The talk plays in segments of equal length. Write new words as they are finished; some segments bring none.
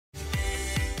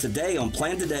Today on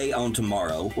Plan Today, Own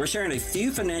Tomorrow, we're sharing a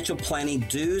few financial planning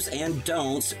do's and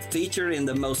don'ts featured in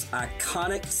the most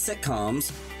iconic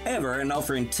sitcoms ever and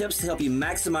offering tips to help you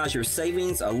maximize your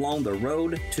savings along the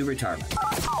road to retirement.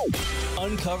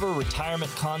 Uncover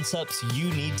retirement concepts you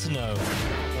need to know.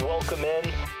 Welcome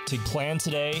in to Plan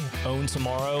Today, Own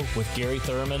Tomorrow with Gary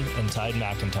Thurman and Tide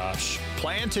McIntosh.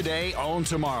 Plan Today, Own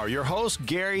Tomorrow. Your host,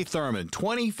 Gary Thurman,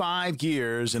 25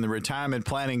 years in the retirement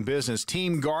planning business.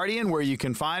 Team Guardian, where you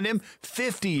can find him,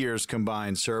 50 years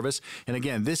combined service. And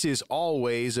again, this is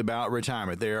always about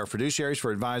retirement. They are fiduciaries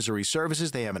for advisory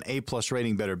services. They have an A-plus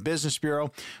rating, Better Business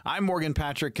Bureau. I'm Morgan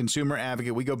Patrick, consumer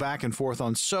advocate. We go back and forth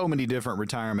on so many different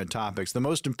retirement topics. The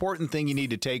most important thing you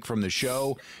need to take from the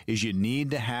show is you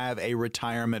need to have a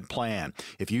retirement plan.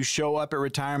 If you show up at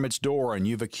retirement's door and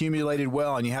you've accumulated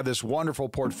well and you have this wonderful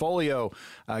portfolio,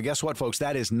 guess what, folks?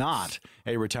 That is not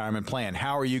a retirement plan.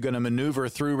 How are you going to maneuver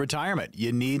through retirement?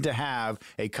 You need to have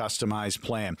a customized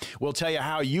plan. We'll tell you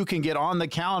how you can get on the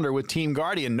calendar with Team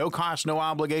Guardian. No cost, no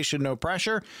obligation, no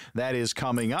pressure. That is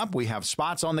coming up. We have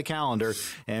spots on the calendar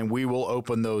and we will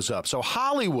open those up. So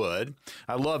Hollywood,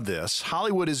 I love this.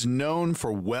 Hollywood is known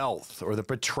for wealth or the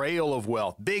portrayal of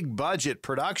wealth, big budget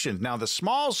productions. Now, the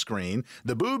small screen,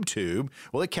 the boob tube,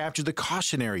 well, it captured the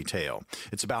cautionary tale.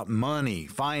 It's about money,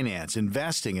 finance,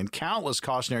 investing, and countless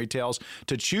cautionary tales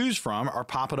to choose from are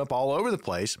popping up all over the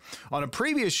place. On a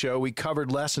previous show, we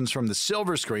covered lessons from the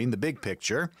silver screen, the big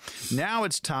picture. Now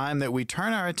it's time that we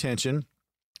turn our attention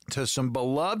to some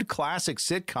beloved classic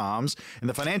sitcoms and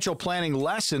the financial planning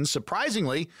lessons,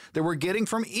 surprisingly, that we're getting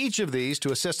from each of these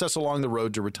to assist us along the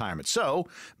road to retirement. So,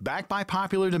 backed by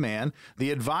popular demand,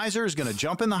 the advisor is going to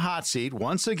jump in the hot seat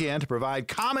once again to provide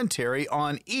commentary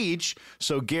on each.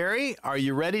 So, Gary, are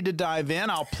you ready to dive in?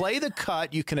 I'll play the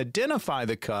cut. You can identify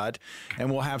the cut, and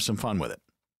we'll have some fun with it.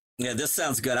 Yeah, this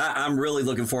sounds good. I'm really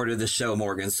looking forward to this show,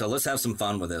 Morgan. So let's have some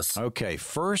fun with this. Okay,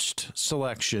 first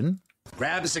selection.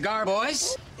 Grab a cigar,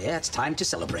 boys. Yeah, it's time to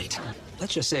celebrate.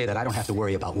 Let's just say that I don't have to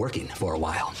worry about working for a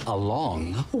while. A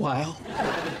long while.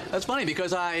 That's funny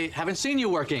because I haven't seen you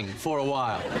working for a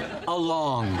while. A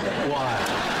long while.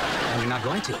 And you're not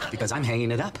going to because I'm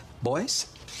hanging it up. Boys,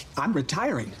 I'm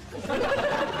retiring.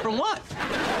 From what?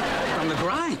 From the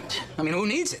grind. I mean, who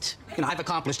needs it? You know, I've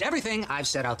accomplished everything I've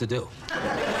set out to do.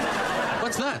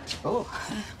 What's that? Oh,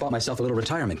 bought myself a little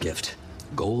retirement gift.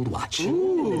 Gold watch.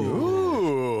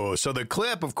 Ooh. So the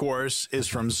clip, of course, is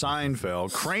from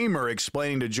Seinfeld. Kramer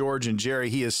explaining to George and Jerry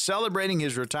he is celebrating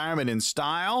his retirement in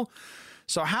style.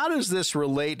 So how does this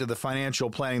relate to the financial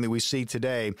planning that we see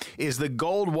today? Is the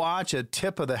gold watch a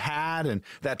tip of the hat and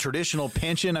that traditional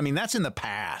pension? I mean, that's in the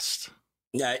past.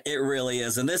 Yeah, it really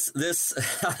is. And this,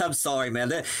 I'm sorry, man.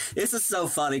 This is so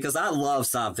funny because I love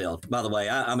Seinfeld, by the way.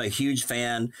 I'm a huge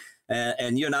fan.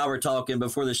 And you and I were talking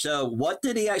before the show. What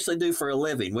did he actually do for a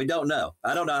living? We don't know.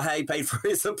 I don't know how he paid for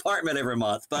his apartment every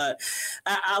month. But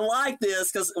I like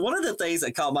this because one of the things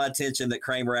that caught my attention that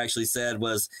Kramer actually said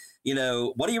was, you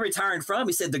know, what are you retiring from?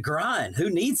 He said, the grind. Who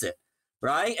needs it?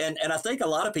 Right. And I think a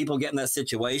lot of people get in that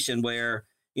situation where,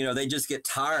 you know, they just get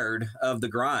tired of the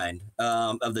grind,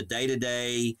 of the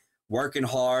day-to-day working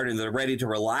hard, and they're ready to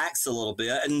relax a little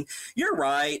bit. And you're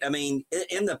right. I mean,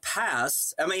 in the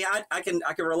past, I mean, I can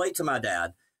relate to my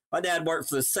dad. My dad worked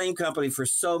for the same company for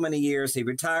so many years. He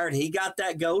retired. He got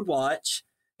that gold watch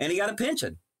and he got a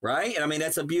pension, right? And I mean,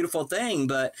 that's a beautiful thing,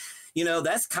 but you know,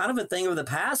 that's kind of a thing of the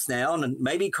past now. And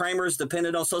maybe Kramer's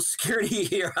dependent on Social Security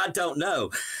here. I don't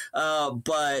know.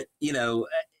 But you know,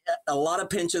 a lot of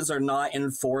pensions are not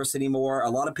in force anymore. A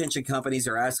lot of pension companies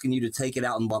are asking you to take it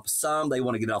out in lump sum. They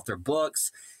want to get it off their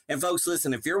books. And folks,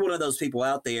 listen, if you're one of those people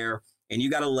out there and you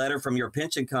got a letter from your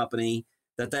pension company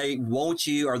that they want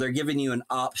you or they're giving you an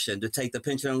option to take the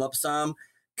pension in lump sum,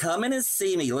 come in and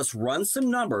see me. Let's run some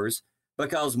numbers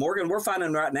because, Morgan, we're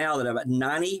finding right now that about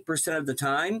 90% of the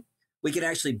time we can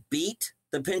actually beat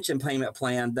the pension payment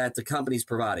plan that the company's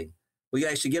providing. We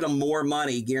can actually get them more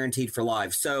money guaranteed for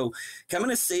life. So come in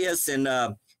and see us. And,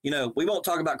 you know, we won't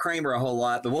talk about Kramer a whole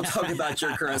lot, but we'll talk about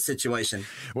your current situation.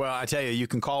 Well, I tell you, you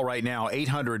can call right now,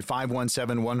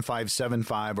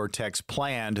 800-517-1575 or text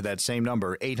PLAN to that same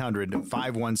number,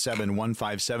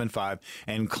 800-517-1575,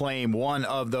 and claim one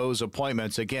of those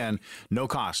appointments. Again, no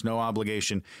cost, no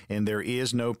obligation, and there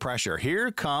is no pressure.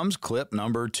 Here comes clip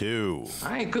number 2.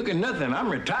 I ain't cooking nothing. I'm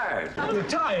retired.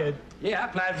 Retired? Yeah, I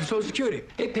applied for Social Security.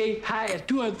 They pay high at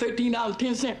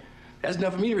 $213.10. That's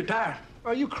enough for me to retire.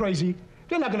 Are you crazy?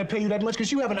 They're not going to pay you that much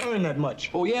because you haven't earned that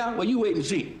much. Oh, yeah? Well, you wait and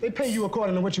see. They pay you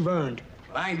according to what you've earned.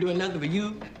 I ain't doing nothing for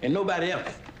you and nobody else.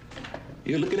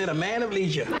 You're looking at a man of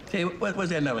leisure. Hey, what's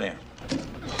that number there?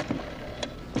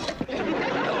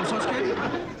 Hello, Social Security?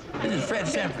 This is Fred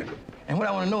Fred Sanford. And what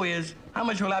I want to know is, how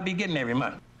much will I be getting every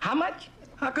month? How much?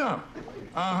 How come?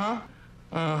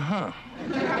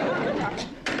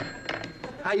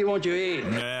 How you want your egg?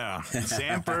 Yeah,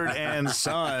 Sanford and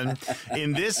Son.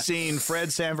 In this scene,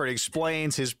 Fred Sanford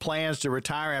explains his plans to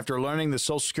retire after learning the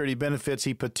Social Security benefits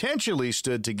he potentially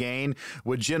stood to gain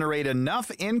would generate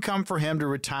enough income for him to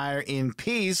retire in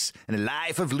peace and a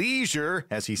life of leisure,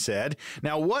 as he said.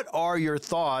 Now, what are your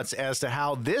thoughts as to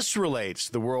how this relates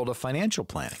to the world of financial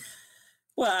planning?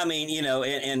 Well, I mean, you know,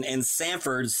 in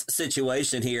Sanford's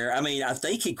situation here, I mean, I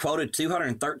think he quoted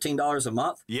 $213 a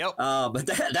month. Yep. But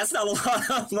that's not a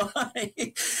lot of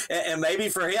money. And maybe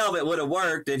for him it would have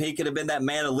worked and he could have been that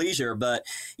man of leisure. But,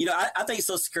 you know, I think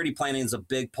Social Security planning is a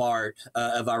big part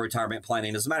of our retirement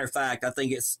planning. As a matter of fact, I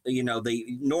think it's, you know,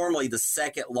 normally the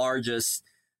second largest,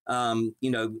 you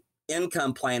know,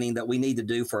 income planning that we need to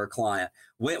do for a client.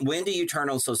 When do you turn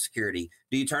on Social Security?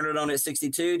 Do you turn it on at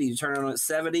 62? Do you turn it on at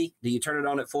 70? Do you turn it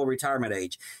on at full retirement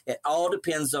age? It all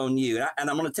depends on you. And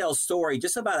I'm going to tell a story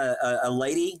just about a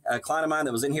lady, a client of mine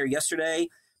that was in here yesterday.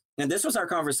 And this was our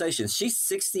conversation. She's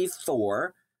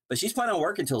 64, but she's planning on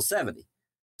working until 70.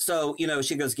 So, you know,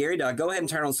 she goes, Gary, do I go ahead and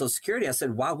turn on Social Security? I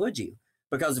said, why would you?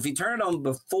 Because if you turn it on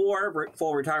before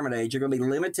full retirement age, you're going to be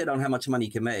limited on how much money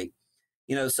you can make.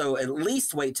 You know, so at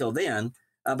least wait till then,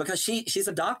 because she's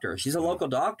a doctor. She's a local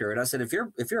doctor. And I said, if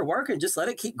you're working, just let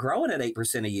it keep growing at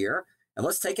 8% a year and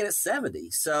let's take it at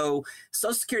 70. So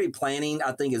Social Security planning,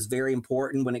 I think, is very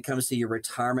important when it comes to your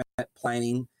retirement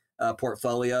planning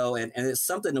portfolio. And it's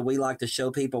something that we like to show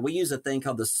people. We use a thing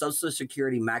called the Social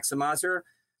Security Maximizer.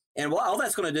 And what all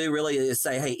that's going to do really is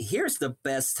say, hey, here's the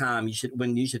best time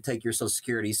when you should take your Social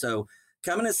Security. So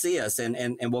come in and see us, and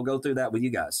we'll go through that with you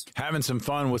guys. Having some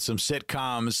fun with some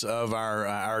sitcoms of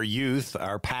our youth,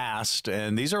 our past,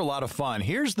 and these are a lot of fun.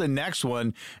 Here's the next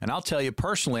one, and I'll tell you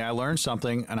personally, I learned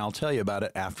something, and I'll tell you about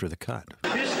it after the cut.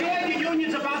 You're scared your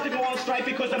union's about to go on strike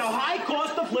because of the high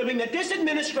cost of living that this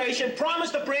administration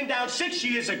promised to bring down 6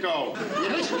 years ago. You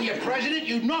listen to your president,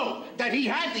 you know that he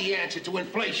had the answer to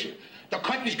inflation. The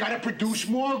country's got to produce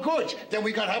more goods. Then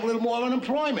we got to have a little more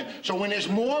unemployment. So when there's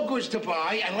more goods to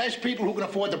buy and less people who can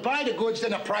afford to buy the goods,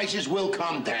 then the prices will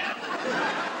come down.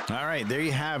 All right, there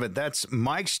you have it. That's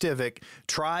Mike Stivic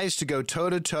tries to go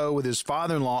toe-to-toe with his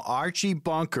father-in-law, Archie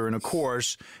Bunker. And, of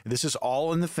course, this is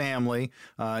all in the family,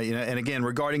 you know, and, again,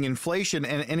 regarding inflation.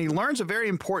 And he learns a very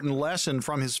important lesson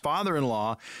from his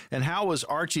father-in-law. And how was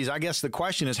Archie's, I guess the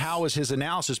question is, how was his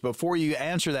analysis? Before you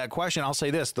answer that question, I'll say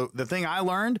this. The thing I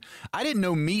learned, I didn't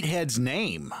know Meathead's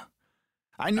name.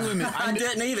 I knew him. I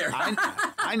didn't either.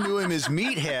 I knew him as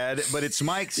Meathead, but it's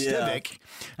Mike Stivic.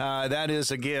 Yeah. That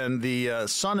is, again, the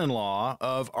son-in-law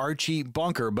of Archie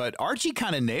Bunker. But Archie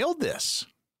kind of nailed this.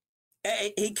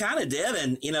 He kind of did.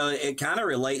 And, you know, it kind of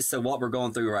relates to what we're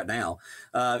going through right now.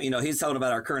 You know, he's talking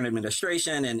about our current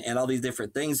administration and all these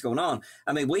different things going on.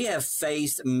 I mean, we have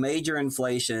faced major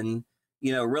inflation,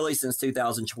 you know, really since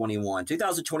 2021.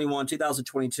 2021,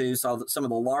 2022 saw some of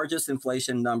the largest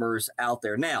inflation numbers out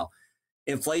there. Now,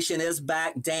 inflation is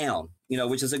back down, you know,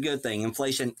 which is a good thing.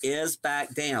 Inflation is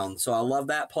back down. So I love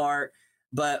that part.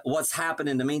 But what's happened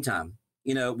in the meantime?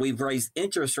 You know, we've raised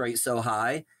interest rates so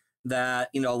high that,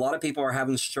 you know, a lot of people are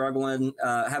having a struggle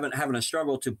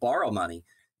to borrow money,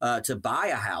 to buy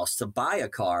a house, to buy a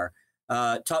car.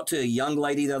 Talked to a young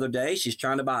lady the other day. She's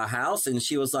trying to buy a house, and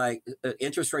she was like,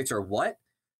 interest rates are what?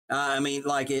 I mean,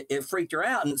 like it freaked her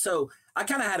out. And so I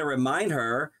kind of had to remind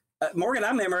her, Morgan, I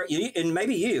remember, and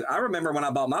maybe you, I remember when I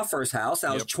bought my first house,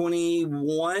 I was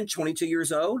 21, 22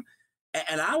 years old.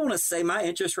 And I want to say my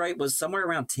interest rate was somewhere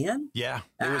around 10. Yeah,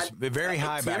 it was very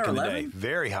high back in the day.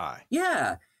 Very high.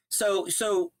 Yeah. So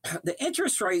the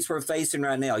interest rates we're facing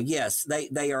right now, yes,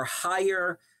 they are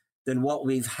higher than what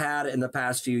we've had in the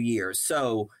past few years.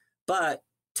 So, but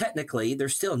technically, they're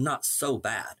still not so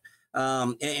bad.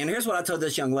 And here's what I told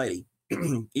this young lady.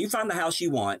 You find the house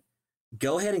you want,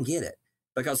 go ahead and get it.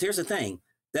 Because here's the thing,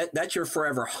 that's your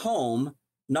forever home,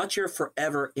 not your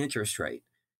forever interest rate.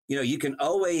 You know, you can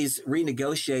always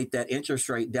renegotiate that interest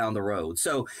rate down the road.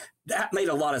 So that made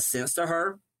a lot of sense to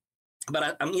her.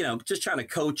 But I'm, you know, just trying to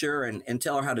coach her and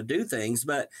tell her how to do things.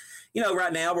 But, you know,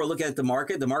 right now we're looking at the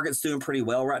market. The market's doing pretty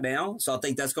well right now. So I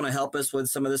think that's going to help us with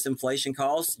some of this inflation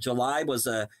costs. July was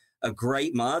a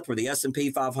great month where the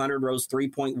S&P 500 rose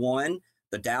 3.1.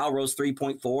 The Dow rose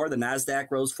 3.4. The NASDAQ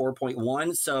rose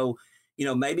 4.1. So, you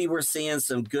know, maybe we're seeing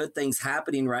some good things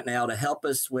happening right now to help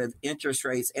us with interest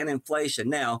rates and inflation.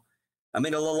 Now, I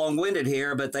mean, a little long-winded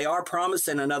here, but they are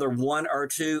promising another 1 or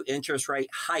 2 interest rate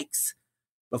hikes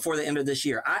before the end of this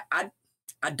year. I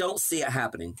don't see it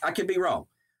happening. I could be wrong,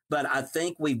 but I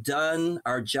think we've done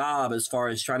our job as far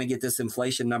as trying to get this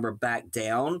inflation number back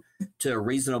down to a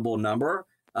reasonable number.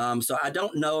 So I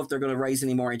don't know if they're going to raise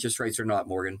any more interest rates or not,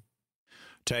 Morgan.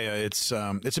 Tell you, it's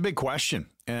a big question,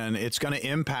 and it's going to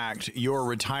impact your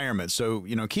retirement. So,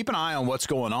 keep an eye on what's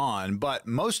going on, but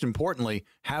most importantly,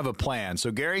 have a plan. So,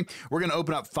 Gary, we're going to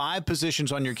open up 5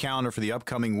 positions on your calendar for the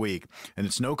upcoming week, and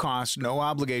it's no cost, no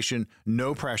obligation,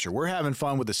 no pressure. We're having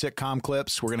fun with the sitcom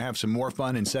clips. We're going to have some more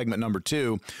fun in segment number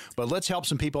 2, but let's help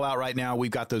some people out right now. We've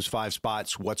got those 5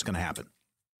 spots. What's going to happen?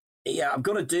 Yeah, I'm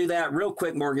going to do that real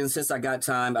quick, Morgan, since I got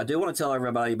time. I do want to tell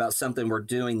everybody about something we're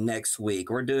doing next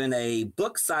week. We're doing a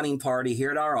book signing party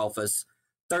here at our office,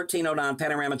 1309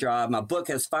 Panorama Drive. My book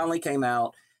has finally came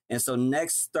out. And so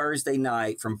next Thursday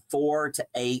night from 4 to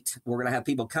 8, we're going to have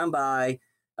people come by.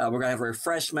 We're going to have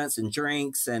refreshments and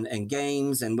drinks and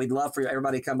games. And we'd love for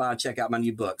everybody to come by and check out my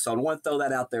new book. So I want to throw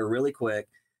that out there really quick.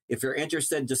 If you're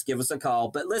interested, just give us a call.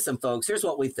 But listen, folks, here's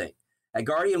what we think. At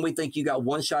Guardian, we think you got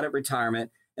one shot at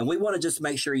retirement. And we want to just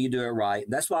make sure you do it right.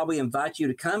 That's why we invite you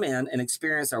to come in and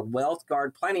experience our Wealth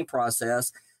Guard planning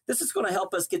process. This is going to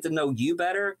help us get to know you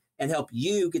better and help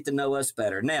you get to know us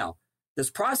better. Now, this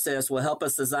process will help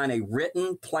us design a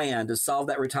written plan to solve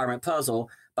that retirement puzzle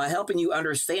by helping you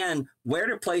understand where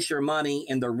to place your money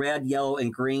in the red, yellow,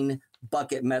 and green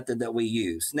bucket method that we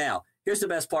use. Now, here's the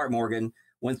best part, Morgan.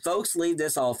 When folks leave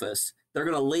this office, they're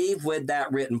going to leave with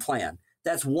that written plan.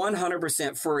 That's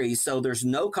 100% free, so there's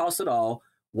no cost at all.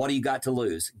 What do you got to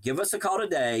lose? Give us a call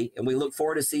today, and we look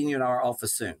forward to seeing you in our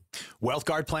office soon. Wealth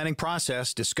Guard planning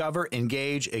process. Discover,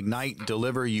 engage, ignite,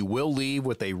 deliver. You will leave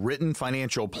with a written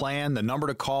financial plan. The number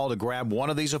to call to grab one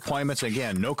of these appointments.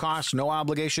 Again, no cost, no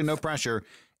obligation, no pressure.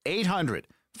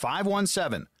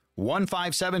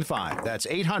 800-517-1575. That's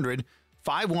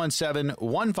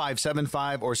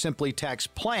 800-517-1575, or simply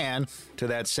text PLAN to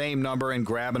that same number and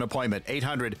grab an appointment.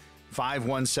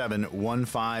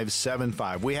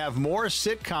 800-517-1575. We have more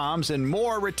sitcoms and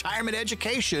more retirement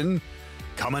education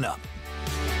coming up.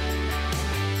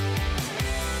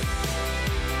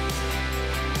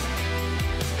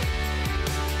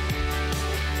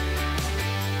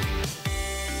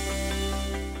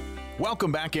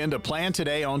 Welcome back into Plan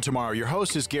Today, Own Tomorrow. Your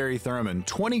host is Gary Thurman,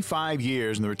 25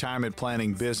 years in the retirement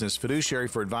planning business, fiduciary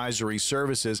for advisory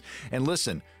services. And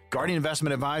listen, Guardian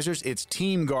Investment Advisors, it's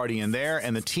Team Guardian there,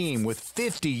 and the team with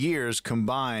 50 years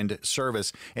combined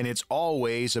service, and it's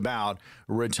always about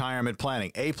retirement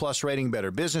planning. A-plus rating,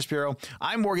 Better Business Bureau.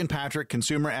 I'm Morgan Patrick,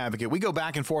 consumer advocate. We go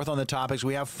back and forth on the topics.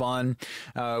 We have fun.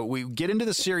 We get into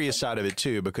the serious side of it,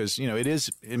 too, because,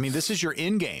 this is your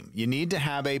end game. You need to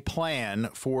have a plan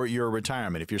for your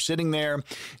retirement. If you're sitting there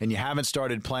and you haven't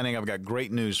started planning, I've got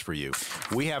great news for you.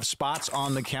 We have spots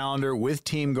on the calendar with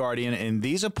Team Guardian, and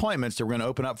these appointments that we're going to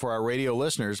open up for our radio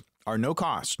listeners are no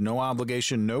cost, no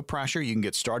obligation, no pressure. You can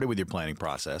get started with your planning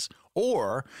process.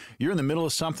 Or you're in the middle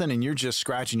of something and you're just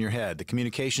scratching your head. The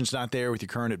communication's not there with your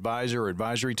current advisor or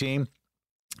advisory team.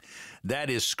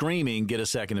 That is screaming, get a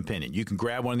second opinion. You can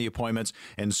grab one of the appointments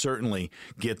and certainly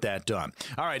get that done.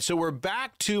 All right, so we're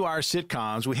back to our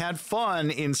sitcoms. We had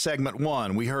fun in segment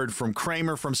 1. We heard from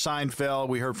Kramer from Seinfeld.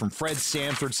 We heard from Fred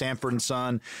Sanford, Sanford and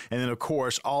Son. And then, of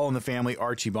course, All in the Family,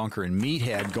 Archie Bunker and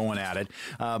Meathead going at it.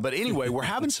 But anyway, we're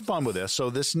having some fun with this. So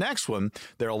this next one,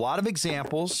 there are a lot of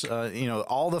examples,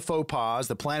 all the faux pas,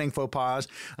 the planning faux pas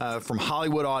from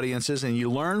Hollywood audiences, and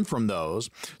you learn from those.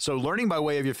 So learning by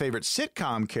way of your favorite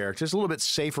sitcom characters, a little bit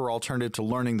safer alternative to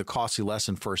learning the costly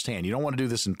lesson firsthand. You don't want to do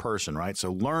this in person, right?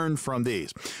 So learn from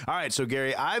these. All right, so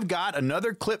Gary, I've got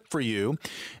another clip for you,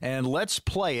 and let's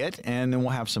play it, and then we'll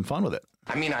have some fun with it.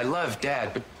 I mean, I love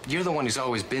Dad, but you're the one who's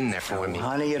always been there for me.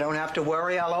 Honey, you don't have to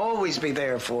worry. I'll always be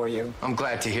there for you. I'm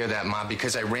glad to hear that, Mom,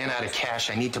 because I ran out of cash.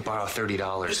 I need to borrow $30.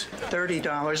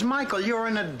 $30? Michael, you're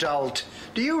an adult.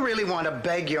 Do you really want to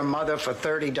beg your mother for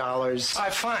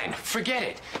 $30? Fine. Forget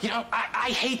it.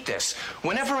 I hate this.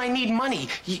 Whenever I need money,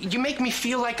 you make me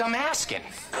feel like I'm asking.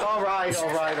 All right.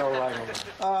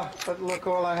 But look,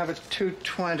 all I have is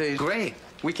 $2.20. Great.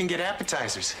 We can get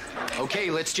appetizers.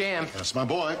 Okay, let's jam. That's my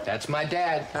boy. That's my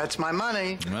dad. That's my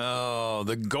money. Oh,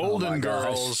 the Golden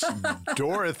Girls.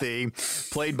 Dorothy,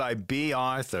 played by B.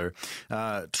 Arthur.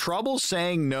 Trouble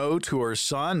saying no to her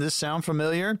son. This sound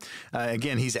familiar?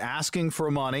 Again, he's asking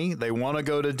for money. They want to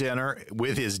go to dinner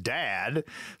with his dad.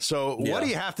 So what do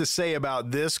you have to say about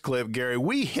this clip, Gary?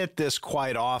 We hit this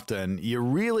quite often. You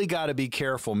really got to be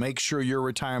careful. Make sure your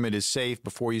retirement is safe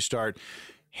before you start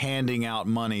handing out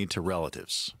money to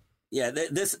relatives. Yeah,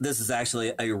 this is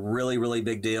actually a really, really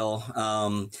big deal.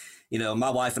 My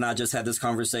wife and I just had this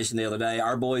conversation the other day.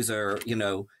 Our boys are,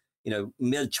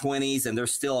 mid-20s, and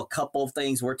there's still a couple of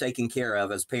things we're taking care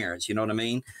of as parents. You know what I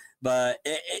mean? But,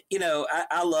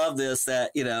 I love this,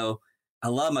 that, I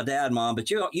love my dad, Mom,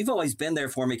 but you've always been there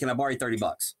for me. Can I borrow you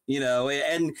 $30?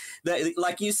 And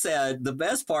like you said, the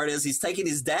best part is he's taking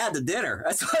his dad to dinner.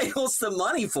 That's what he wants the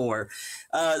money for.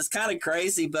 It's kind of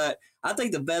crazy, but I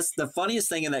think the funniest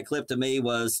thing in that clip to me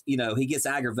was, he gets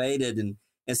aggravated and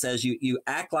says, you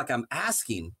act like I'm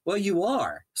asking. Well, you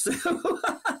are. So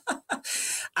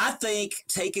I think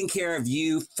taking care of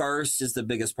you first is the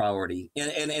biggest priority.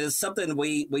 And it's something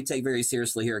we take very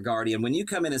seriously here at Guardian. When you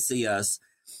come in and see us,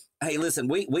 hey, listen,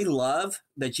 we love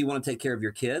that you want to take care of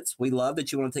your kids. We love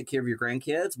that you want to take care of your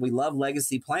grandkids. We love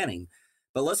legacy planning.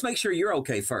 But let's make sure you're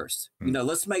okay first.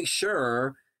 Let's make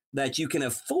sure that you can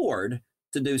afford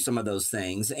to do some of those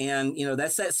things. And,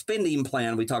 that's that spending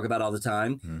plan we talk about all the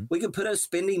time. We can put a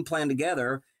spending plan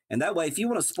together. And that way, if you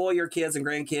want to spoil your kids and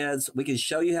grandkids, we can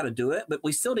show you how to do it. But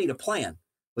we still need a plan.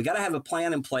 We got to have a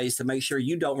plan in place to make sure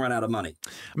you don't run out of money.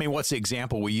 I mean, what's the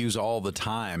example we use all the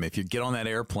time? If you get on that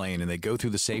airplane and they go through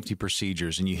the safety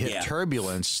procedures and you hit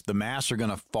turbulence, the masks are going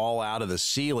to fall out of the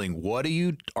ceiling. What are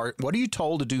you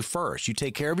told to do first? You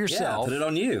take care of yourself. Yeah, put it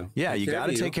on you. Yeah, you got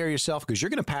to take care of yourself because you're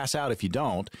going to pass out if you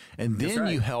don't. And then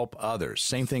you help others.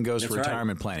 Same thing goes for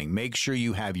retirement planning. Make sure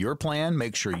you have your plan.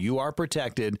 Make sure you are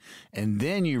protected. And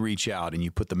then you reach out and you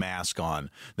put the mask on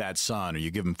that son, or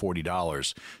you give him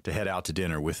 $40 to head out to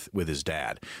dinner with his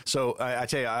dad. So I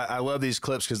tell you, I love these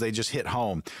clips because they just hit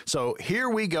home. So here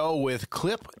we go with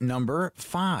clip number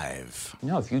 5.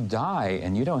 If you die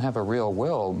and you don't have a real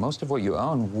will, most of what you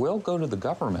own will go to the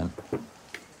government.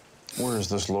 Where is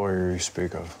this lawyer you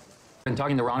speak of? I've been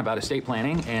talking to Ron about estate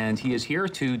planning, and he is here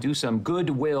to do some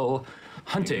goodwill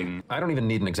hunting. I don't even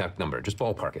need an exact number. Just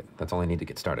ballpark it. That's all I need to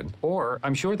get started. Or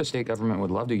I'm sure the state government would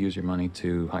love to use your money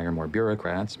to hire more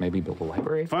bureaucrats, maybe build a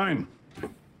library. Fine.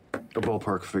 A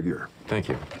ballpark figure. Thank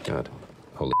you. God.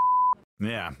 Holy.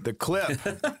 Yeah, the clip,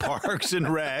 Parks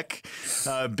and Rec.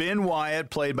 Ben Wyatt,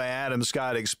 played by Adam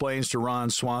Scott, explains to Ron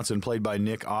Swanson, played by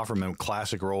Nick Offerman,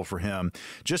 classic role for him,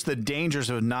 just the dangers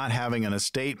of not having an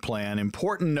estate plan.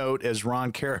 Important note, as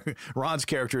Ron's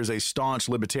character is a staunch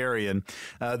libertarian,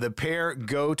 the pair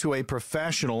go to a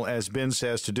professional, as Ben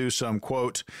says, to do some,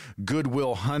 quote,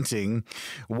 goodwill hunting.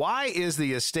 Why is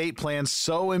the estate plan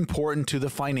so important to the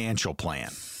financial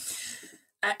plan?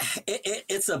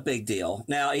 It's a big deal.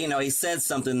 Now, he said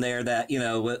something there that,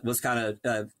 was kind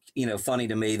of, funny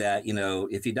to me, that,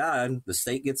 if you died, the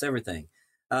state gets everything.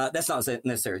 That's not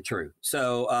necessarily true.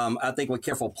 So I think with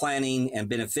careful planning and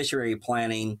beneficiary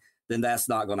planning, then that's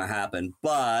not going to happen.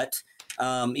 But,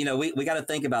 we got to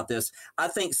think about this. I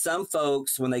think some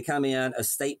folks, when they come in,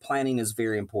 estate planning is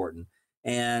very important.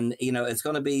 And, it's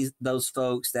going to be those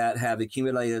folks that have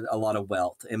accumulated a lot of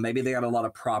wealth, and maybe they got a lot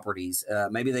of properties.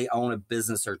 Maybe they own a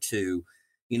business or two.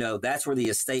 That's where the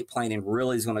estate planning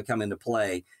really is going to come into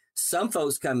play. Some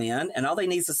folks come in and all they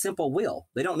need is a simple will.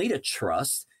 They don't need a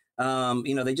trust.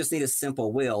 They just need a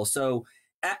simple will. So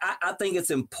I think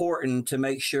it's important to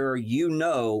make sure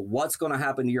what's going to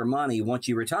happen to your money once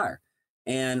you retire.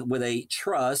 And with a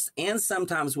trust and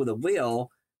sometimes with a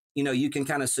will, you can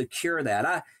kind of secure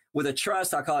that. With a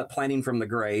trust, I call it planning from the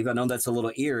grave. I know that's a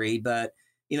little eerie, but,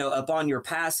 upon your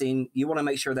passing, you want to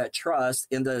make sure that trust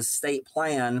in the estate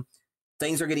plan,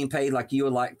 things are getting paid like you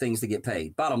would like things to get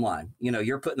paid. Bottom line,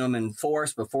 you're putting them in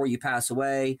force before you pass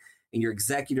away, and your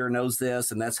executor knows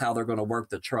this, and that's how they're going to work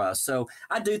the trust. So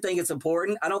I do think it's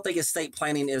important. I don't think estate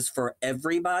planning is for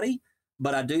everybody,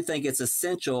 but I do think it's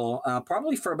essential,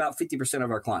 probably for about 50%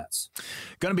 of our clients.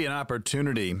 Going to be an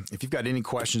opportunity, if you've got any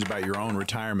questions about your own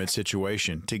retirement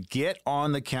situation, to get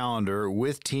on the calendar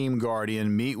with Team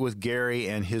Guardian, meet with Gary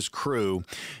and his crew,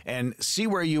 and see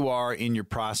where you are in your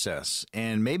process.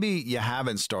 And maybe you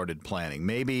haven't started planning.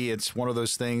 Maybe it's one of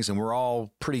those things, and we're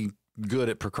all pretty good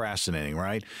at procrastinating,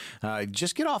 right?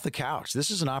 Just get off the couch. This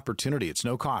is an opportunity. It's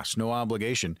no cost, no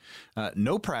obligation,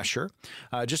 no pressure.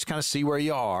 Just kind of see where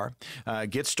you are.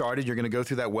 Get started. You're going to go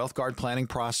through that Wealth Guard planning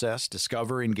process,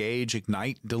 discover, engage,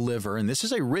 ignite, deliver. And this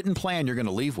is a written plan you're going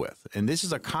to leave with. And this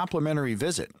is a complimentary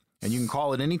visit. And you can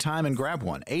call at any time and grab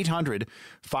one.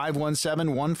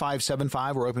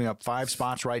 800-517-1575. We're opening up 5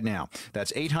 spots right now.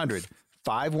 That's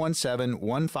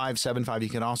 800-517-1575. You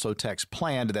can also text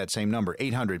PLAN to that same number,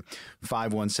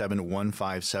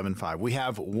 800-517-1575. We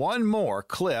have one more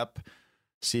clip.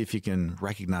 See if you can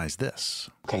recognize this.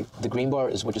 Okay, the green bar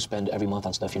is what you spend every month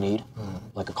on stuff you need,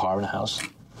 like a car and a house.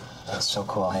 That's so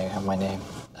cool. I have my name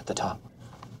at the top.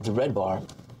 The red bar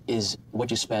is what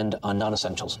you spend on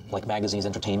non-essentials, like magazines,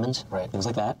 entertainment, things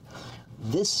like that.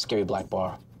 This scary black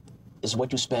bar is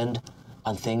what you spend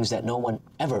on things that no one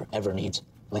ever needs.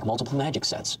 like multiple magic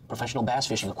sets, professional bass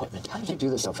fishing equipment. How did you do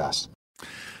this so fast?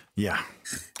 Yeah.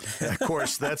 Of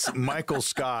course, that's Michael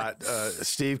Scott,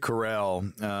 Steve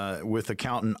Carell, with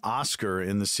accountant Oscar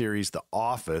in the series The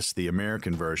Office, the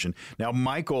American version. Now,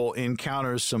 Michael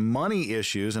encounters some money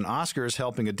issues, and Oscar is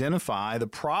helping identify the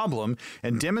problem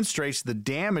and demonstrates the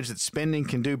damage that spending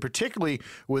can do, particularly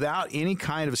without any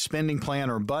kind of spending plan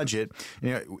or budget.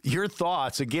 You know, your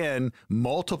thoughts, again,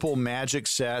 multiple magic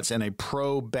sets and a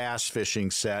pro bass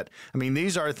fishing set. I mean,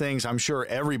 these are things I'm sure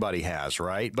everybody has,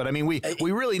 right? But I mean, we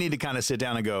really need to kind of sit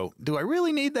down and go, do I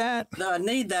really need that? No, I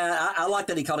need that. I like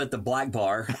that he called it the black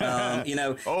bar. You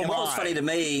know, and what was funny to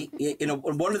me, you know,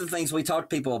 one of the things we talk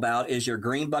to people about is your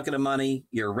green bucket of money,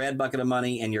 your red bucket of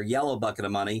money, and your yellow bucket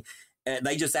of money.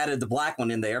 They just added the black one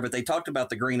in there, but they talked about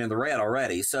the green and the red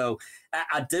already. So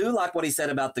I do like what he said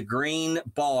about the green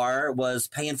bar was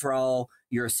paying for all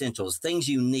your essentials, things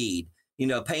you need, you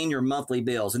know, paying your monthly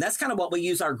bills. And that's kind of what we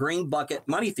use our green bucket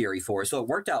money theory for. So it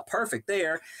worked out perfect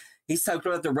there. He's talked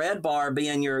about the red bar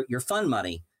being your fun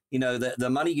money, you know, the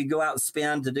money you go out and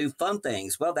spend to do fun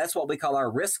things. Well, that's what we call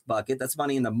our risk bucket. That's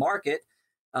money in the market.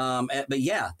 But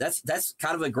yeah, that's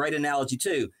kind of a great analogy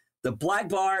too. The black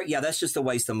bar, yeah, that's just a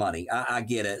waste of money. I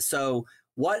get it. So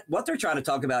what they're trying to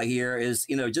talk about here is,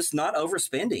 you know, just not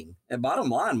overspending. And bottom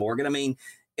line, Morgan, I mean,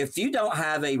 if you don't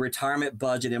have a retirement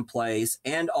budget in place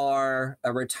or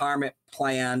a retirement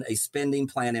plan, a spending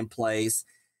plan in place,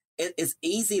 it's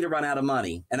easy to run out of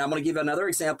money. And I'm going to give you another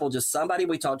example. Just somebody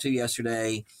we talked to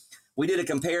yesterday, we did a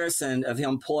comparison of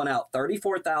him pulling out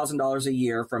 $34,000 a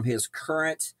year from his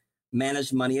current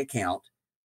managed money account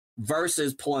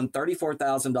versus pulling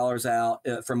 $34,000 out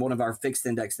from one of our fixed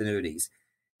indexed annuities.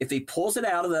 If he pulls it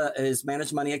out of his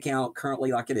managed money account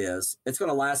currently like it is, it's going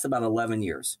to last about 11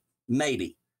 years,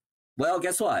 maybe. Well,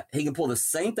 guess what? He can pull the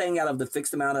same thing out of the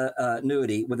fixed amount of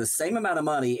annuity with the same amount of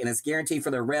money, and it's guaranteed for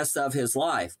the rest of his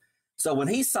life. So when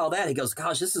he saw that, he goes,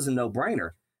 gosh, this is a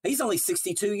no-brainer. He's only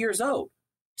 62 years old.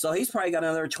 So he's probably got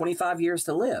another 25 years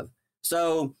to live.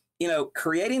 So, you know,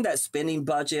 creating that spending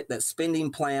budget, that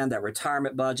spending plan, that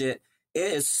retirement budget,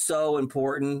 it is so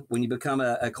important when you become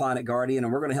a client at Guardian,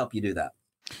 and we're going to help you do that.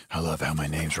 I love how my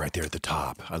name's right there at the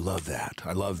top. I love that.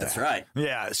 I love that. That's right.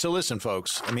 Yeah. So listen,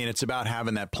 folks, I mean, it's about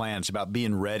having that plan. It's about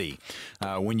being ready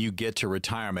when you get to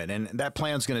retirement. And that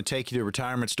plan's going to take you to a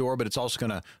retirement store, but it's also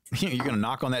going to, you're going to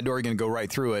knock on that door, you're going to go right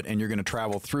through it, and you're going to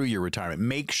travel through your retirement.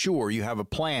 Make sure you have a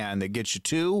plan that gets you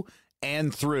to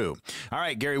and through. All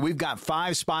right, Gary, we've got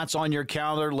 5 spots on your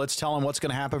calendar. Let's tell them what's going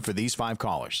to happen for these 5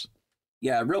 callers.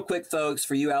 Yeah, real quick, folks,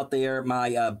 for you out there,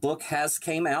 my book has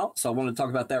came out, so I want to talk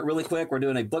about that really quick. We're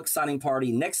doing a book signing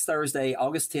party next Thursday,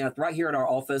 August 10th, right here at our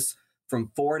office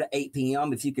from 4 to 8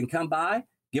 p.m. If you can come by,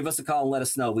 give us a call and let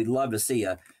us know. We'd love to see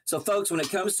you. So, folks, when it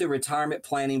comes to retirement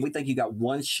planning, we think you got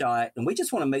one shot, and we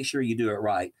just want to make sure you do it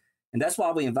right. And that's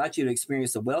why we invite you to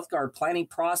experience the WealthGuard planning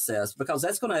process, because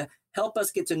that's going to help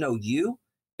us get to know you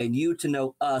and you to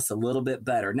know us a little bit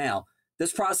better. Now,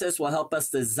 this process will help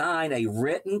us design a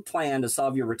written plan to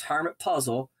solve your retirement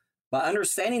puzzle by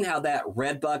understanding how that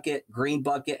red bucket, green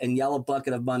bucket, and yellow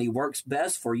bucket of money works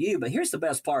best for you. But here's the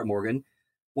best part, Morgan.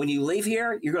 When you leave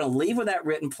here, you're going to leave with that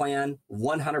written plan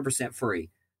 100%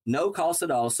 free. No cost at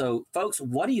all. So, folks,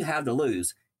 what do you have to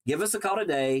lose? Give us a call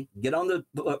today, get on the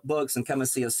books, and come and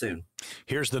see us soon.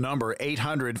 Here's the number,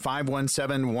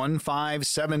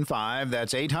 800-517-1575.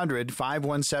 That's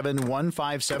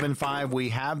 800-517-1575. We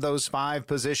have those 5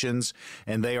 positions,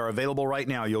 and they are available right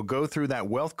now. You'll go through that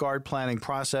WealthGuard planning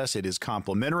process. It is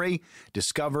complimentary.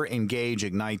 Discover, engage,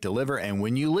 ignite, deliver. And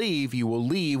when you leave, you will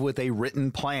leave with a written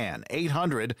plan.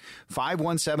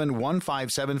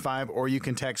 800-517-1575, or you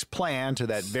can text PLAN to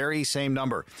that very same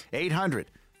number,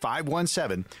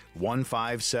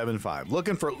 800-517-1575.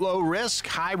 Looking for low risk,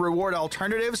 high reward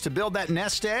alternatives to build that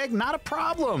nest egg? Not a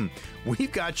problem.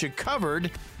 We've got you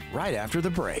covered right after the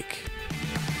break.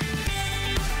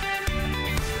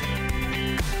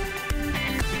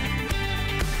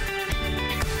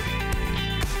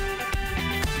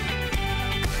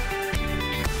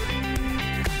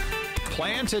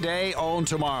 Plan today, own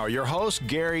tomorrow. Your host,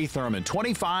 Gary Thurman,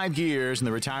 25 years in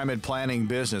the retirement planning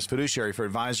business, fiduciary for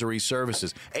advisory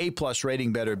services, A+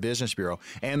 rating, Better Business Bureau,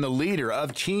 and the leader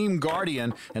of Team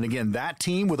Guardian. And again, that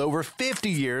team with over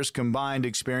 50 years combined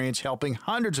experience helping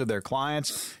hundreds of their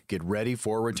clients get ready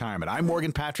for retirement. I'm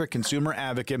Morgan Patrick, consumer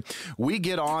advocate. We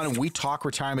get on and we talk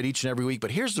retirement each and every week. But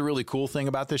here's the really cool thing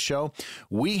about this show.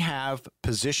 We have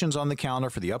positions on the calendar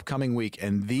for the upcoming week,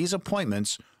 and these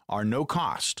appointments are no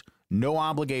cost. No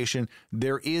obligation.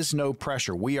 There is no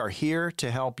pressure. We are here to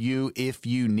help you if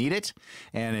you need it.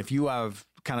 And if you have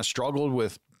kind of struggled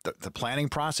with the planning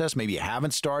process, maybe you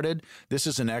haven't started, this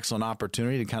is an excellent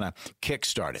opportunity to kind of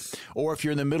kickstart it. Or if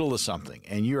you're in the middle of something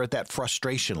and you're at that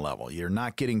frustration level, you're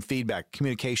not getting feedback,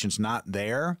 communication's not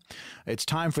there, it's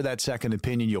time for that second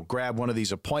opinion. You'll grab one of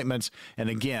these appointments. And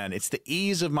again, it's the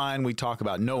ease of mind we talk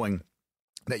about, knowing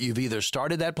that you've either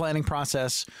started that planning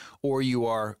process or you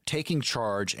are taking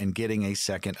charge and getting a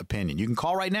second opinion. You can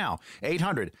call right now,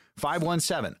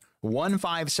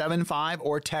 800-517-1575,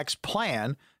 or text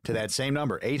PLAN to that same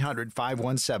number,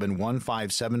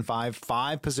 800-517-1575.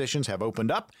 5 positions have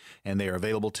opened up, and they are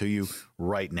available to you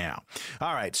right now.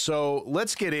 All right, so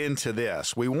let's get into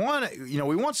this. We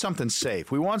want something safe.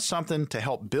 We want something to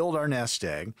help build our nest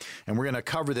egg, and we're going to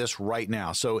cover this right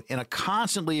now. So in a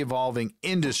constantly evolving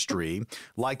industry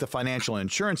like the financial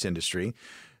insurance industry,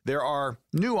 there are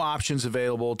new options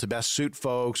available to best suit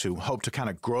folks who hope to kind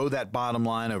of grow that bottom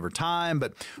line over time,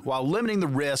 but while limiting the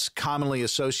risk commonly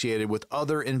associated with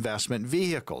other investment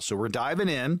vehicles. So we're diving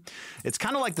in. It's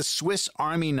kind of like the Swiss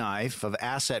Army knife of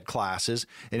asset classes,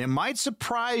 and it might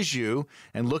surprise you.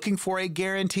 And looking for a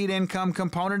guaranteed income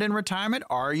component in retirement,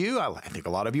 are you? I think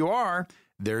a lot of you are.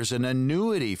 There's an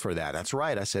annuity for that. That's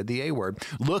right. I said the A word.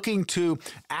 Looking to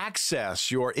access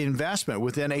your investment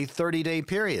within a 30-day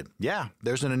period. Yeah,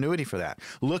 there's an annuity for that.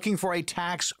 Looking for a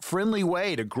tax-friendly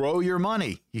way to grow your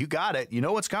money. You got it. You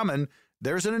know what's coming.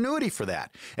 There's an annuity for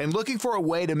that. And looking for a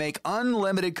way to make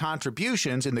unlimited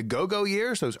contributions in the go-go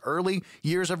years, those early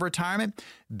years of retirement,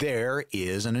 there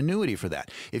is an annuity for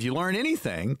that. If you learn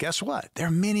anything, guess what? There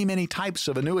are many, many types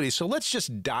of annuities. So let's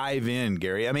just dive in,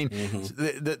 Gary. I mean,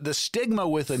 the stigma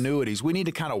with annuities, we need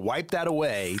to kind of wipe that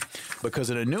away,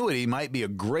 because an annuity might be a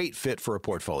great fit for a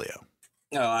portfolio.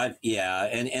 Oh, yeah.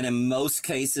 And in most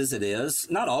cases it is.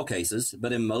 Not all cases,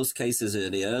 but in most cases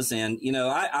it is. And,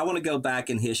 I want to go back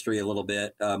in history a little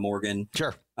bit, Morgan.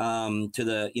 Sure. To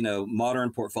the,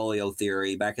 modern portfolio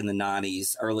theory back in the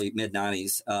 90s, early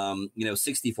mid-90s,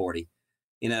 60-40.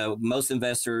 Most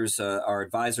investors, our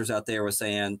advisors out there were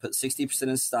saying put 60%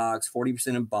 in stocks,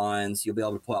 40% in bonds. You'll be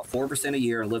able to pull out 4% a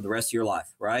year and live the rest of your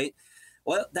life, right?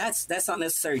 Well, that's not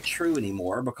necessarily true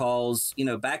anymore, because,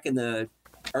 back in the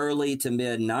early to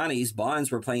mid 90s,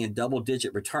 bonds were paying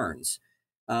double-digit returns.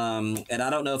 And I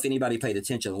don't know if anybody paid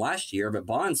attention last year, but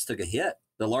bonds took a hit,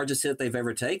 the largest hit they've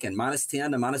ever taken,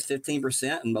 -10 to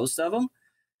 -15% in most of them.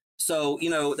 So,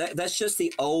 that's just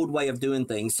the old way of doing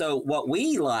things. So what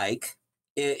we like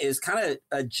is kind of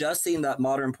adjusting that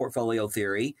modern portfolio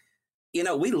theory.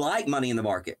 We like money in the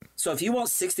market. So if you want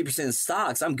 60% in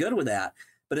stocks, I'm good with that.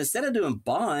 But instead of doing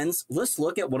bonds, let's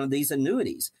look at one of these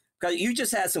annuities. You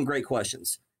just had some great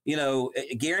questions.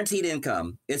 Guaranteed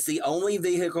income. It's the only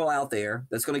vehicle out there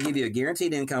that's going to give you a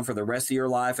guaranteed income for the rest of your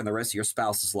life and the rest of your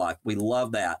spouse's life. We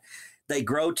love that. They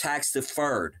grow tax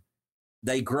deferred.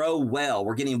 They grow well.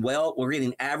 We're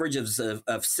getting averages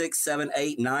of 6, 7,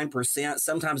 8, 9%,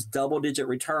 sometimes double-digit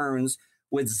returns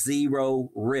with zero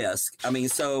risk. I mean,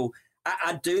 so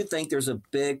I do think there's a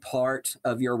big part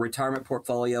of your retirement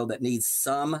portfolio that needs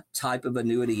some type of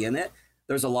annuity in it.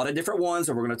 There's a lot of different ones,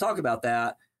 and we're going to talk about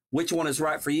that. Which one is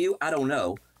right for you? I don't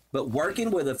know. But working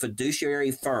with a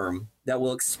fiduciary firm that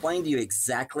will explain to you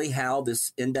exactly how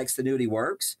this indexed annuity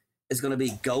works is going to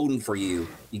be golden for you.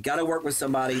 You got to work with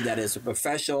somebody that is a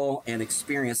professional and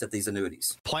experienced at these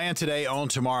annuities. Plan today, own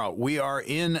tomorrow. We are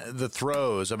in the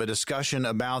throes of a discussion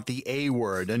about the A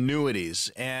word,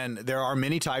 annuities. And there are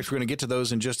many types. We're going to get to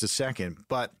those in just a second.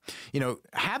 But,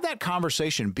 have that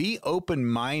conversation. Be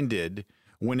open-minded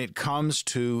when it comes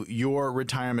to your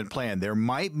retirement plan. There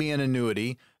might be an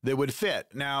annuity that would fit.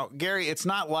 Now, Gary, it's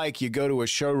not like you go to a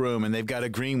showroom and they've got a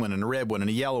green one and a red one and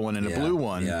a yellow one and a blue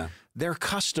one. Yeah. They're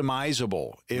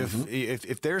customizable.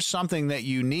 If there's something that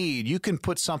you need, you can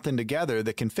put something together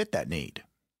that can fit that need.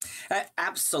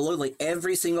 Absolutely.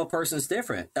 Every single person's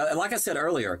different. Like I said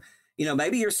earlier,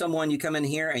 maybe you're someone, you come in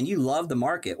here and you love the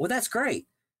market. Well, that's great.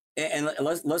 And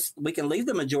we can leave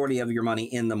the majority of your money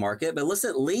in the market, but let's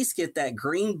at least get that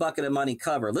green bucket of money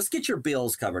covered. Let's get your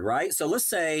bills covered, right? So let's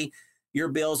say your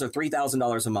bills are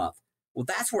 $3,000 a month. Well,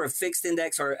 that's where a fixed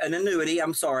index or an annuity,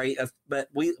 but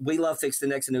we love fixed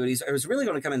index annuities, is really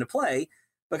going to come into play,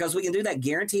 because we can do that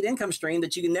guaranteed income stream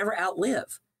that you can never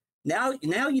outlive. Now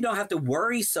you don't have to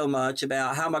worry so much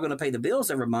about how am I going to pay the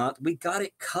bills every month. We got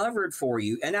it covered for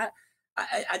you. And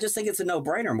I just think it's a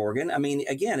no-brainer, Morgan. I mean,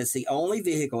 again, it's the only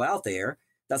vehicle out there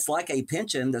that's like a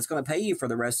pension that's going to pay you for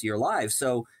the rest of your life.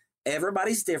 So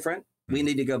everybody's different. We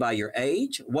need to go by your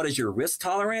age. What is your risk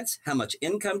tolerance? How much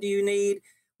income do you need?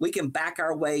 We can back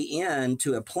our way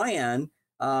into a plan,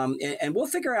 and we'll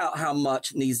figure out how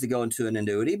much needs to go into an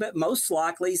annuity. But most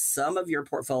likely, some of your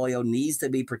portfolio needs to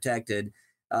be protected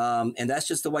And that's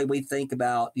just the way we think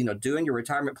about, doing your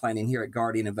retirement planning here at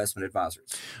Guardian Investment Advisors.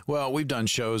 Well, we've done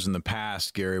shows in the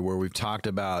past, Gary, where we've talked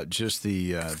about just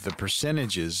the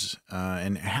percentages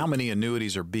and how many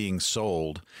annuities are being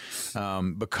sold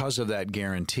because of that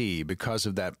guarantee, because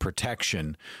of that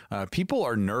protection. People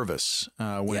are nervous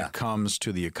when it comes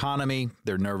to the economy.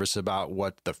 They're nervous about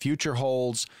what the future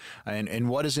holds and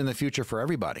what is in the future for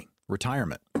everybody,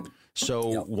 retirement.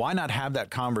 So why not have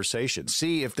that conversation?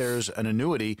 See if there's an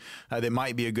annuity that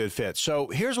might be a good fit. So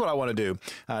here's what I want to do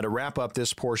to wrap up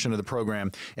this portion of the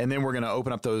program. And then we're going to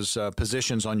open up those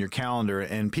positions on your calendar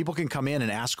and people can come in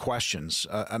and ask questions.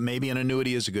 Maybe an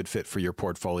annuity is a good fit for your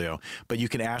portfolio, but you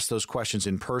can ask those questions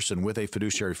in person with a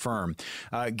fiduciary firm.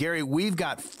 Gary, we've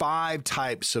got 5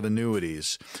 types of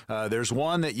annuities. There's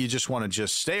one that you just want to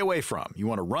just stay away from. You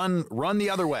want to run the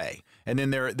other way. And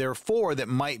then there are 4 that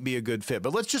might be a good fit.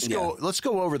 But let's just let's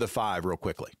go over the 5 real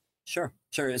quickly. Sure.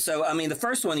 So, the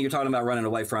first one you're talking about running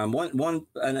away from, an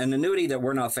annuity that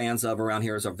we're not fans of around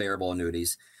here is our variable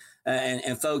annuities.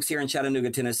 And folks here in Chattanooga,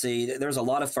 Tennessee, there's a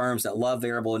lot of firms that love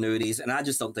variable annuities, and I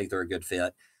just don't think they're a good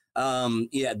fit.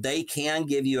 They can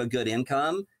give you a good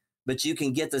income, but you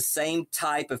can get the same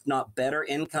type, if not better,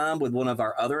 income with one of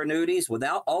our other annuities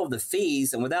without all of the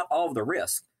fees and without all of the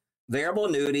risk. Variable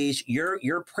annuities,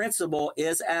 your principal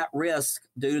is at risk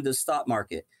due to the stock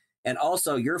market. And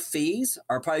also your fees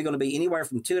are probably going to be anywhere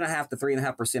from 2.5% to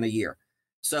 3.5% a year.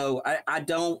 So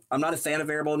I'm not a fan of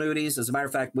variable annuities. As a matter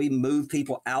of fact, we move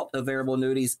people out of variable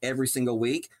annuities every single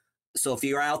week. So if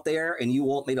you're out there and you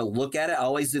want me to look at it, I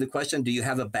always do the question, do you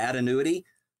have a bad annuity?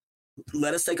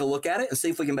 Let us take a look at it and see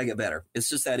if we can make it better. It's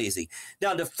just that easy.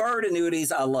 Now, deferred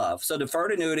annuities I love. So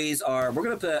deferred annuities we're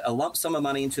going to put a lump sum of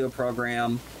money into a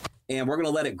program and we're going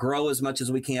to let it grow as much as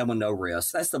we can with no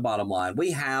risk. That's the bottom line.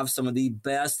 We have some of the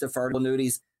best deferred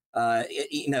annuities,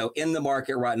 in the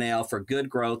market right now for good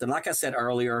growth. And like I said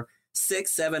earlier,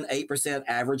 6, 7, 8%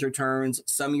 average returns.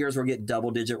 Some years we'll get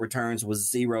double-digit returns with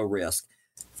zero risk.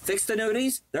 Fixed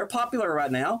annuities, they're popular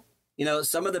right now.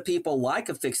 Some of the people like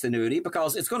a fixed annuity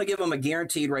because it's going to give them a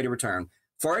guaranteed rate of return.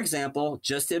 For example,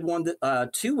 just did one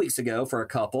 2 weeks ago for a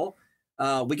couple.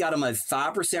 We got them a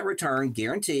 5% return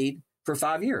guaranteed for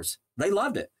 5 years. They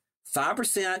loved it.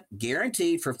 5%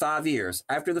 guaranteed for 5 years.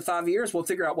 After the 5 years, we'll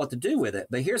figure out what to do with it.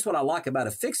 But here's what I like about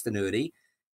a fixed annuity.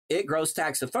 It grows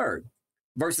tax deferred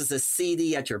versus a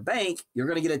CD at your bank. You're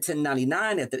going to get a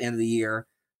 1099 at the end of the year.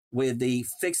 With the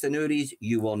fixed annuities,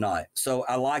 you will not. So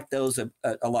I like those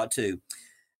a lot too.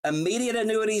 Immediate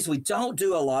annuities, we don't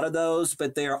do a lot of those,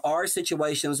 but there are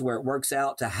situations where it works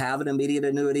out to have an immediate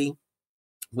annuity.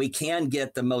 We can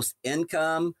get the most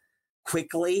income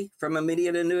quickly from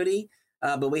immediate annuity,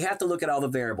 but we have to look at all the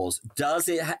variables. Does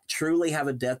it truly have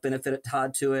a death benefit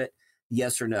tied to it?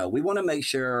 Yes or no? We want to make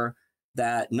sure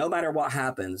that no matter what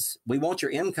happens, we want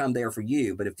your income there for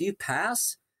you. But if you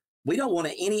pass, we don't want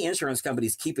any insurance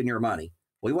companies keeping your money.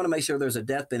 We want to make sure there's a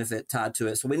death benefit tied to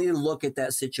it. So we need to look at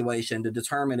that situation to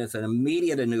determine if an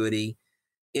immediate annuity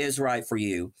is right for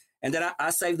you. And then I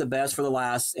save the best for the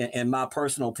last, in my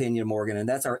personal opinion, Morgan, and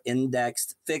that's our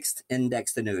fixed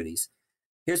indexed annuities.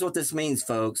 Here's what this means,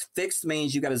 folks. Fixed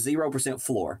means you got a 0%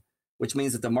 floor, which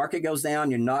means if the market goes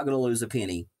down, you're not going to lose a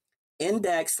penny.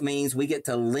 Indexed means we get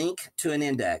to link to an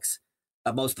index.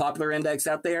 A most popular index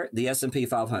out there, the S&P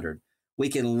 500. We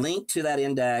can link to that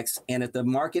index, and if the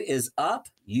market is up,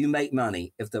 you make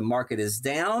money. If the market is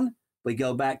down, we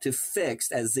go back to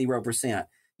fixed at 0%.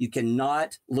 You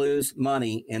cannot lose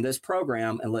money in this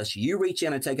program unless you reach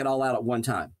in and take it all out at one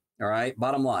time. All right,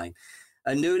 bottom line.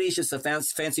 Annuity is just a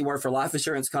fancy word for life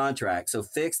insurance contract. So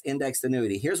fixed indexed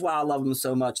annuity. Here's why I love them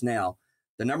so much now.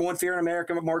 The number one fear in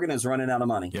America, Morgan, is running out of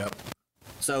money. Yep.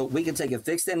 So we can take a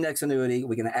fixed index annuity.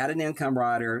 We can add an income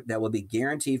rider that will be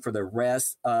guaranteed for the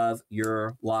rest of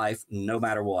your life, no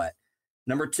matter what.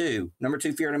 Number two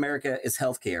fear in America is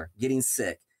healthcare, getting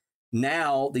sick.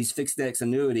 Now, these fixed index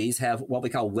annuities have what we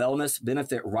call wellness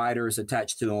benefit riders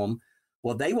attached to them.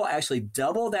 Well, they will actually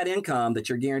double that income that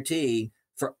you're guaranteed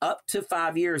for up to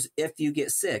 5 years if you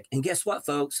get sick. And guess what,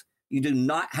 folks? You do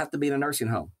not have to be in a nursing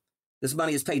home. This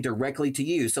money is paid directly to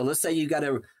you. So let's say you got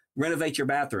to renovate your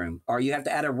bathroom or you have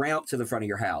to add a ramp to the front of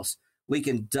your house. We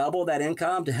can double that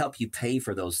income to help you pay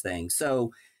for those things.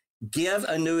 So give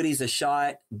annuities a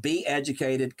shot, be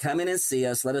educated, come in and see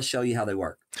us. Let us show you how they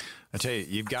work. I tell you,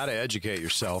 you've got to educate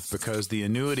yourself because the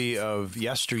annuity of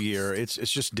yesteryear, it's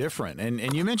just different.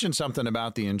 And you mentioned something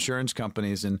about the insurance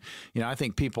companies. And, I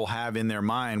think people have in their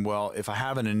mind, well, if I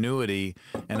have an annuity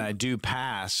and I do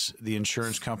pass, the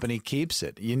insurance company keeps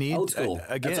it. You need, old school.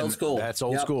 Again, that's old school. That's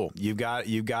old school. You've got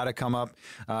to come up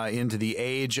into the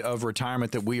age of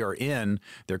retirement that we are in.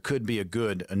 There could be a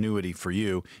good annuity for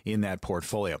you in that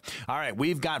portfolio. All right,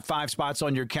 we've got 5 spots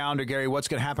on your calendar, Gary. What's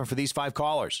going to happen for these 5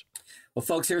 callers? Well,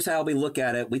 folks, here's how we look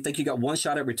at it. We think you got one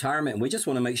shot at retirement, and we just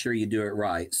want to make sure you do it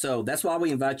right. So that's why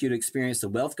we invite you to experience the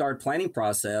Wealth Guard planning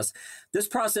process. This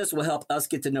process will help us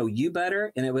get to know you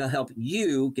better, and it will help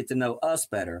you get to know us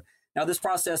better. Now, this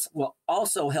process will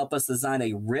also help us design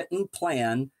a written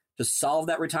plan to solve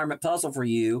that retirement puzzle for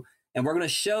you, and we're going to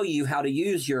show you how to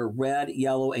use your red,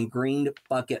 yellow, and green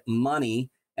bucket money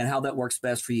and how that works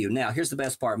best for you. Now, here's the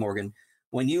best part, Morgan.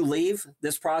 When you leave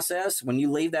this process, when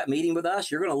you leave that meeting with us,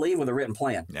 you're going to leave with a written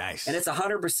plan. Nice. And it's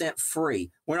 100%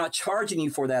 free. We're not charging you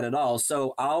for that at all.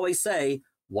 So I always say,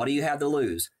 what do you have to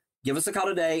lose? Give us a call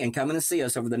today and come in and see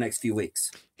us over the next few weeks.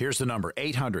 Here's the number,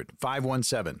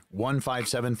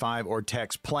 800-517-1575, or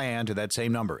text PLAN to that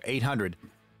same number,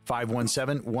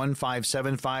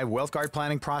 800-517-1575. Wealth Guard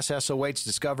planning process awaits.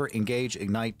 Discover, engage,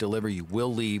 ignite, deliver. You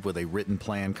will leave with a written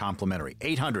plan complimentary.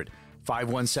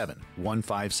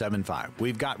 800-517-1575.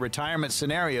 We've got retirement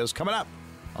scenarios coming up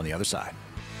on the other side.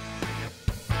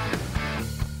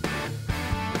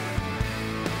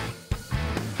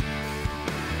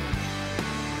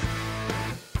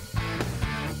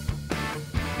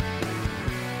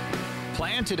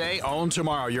 Plan today, own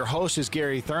tomorrow. Your host is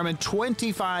Gary Thurman,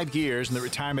 25 years in the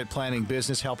retirement planning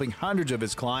business, helping hundreds of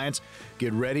his clients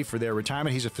get ready for their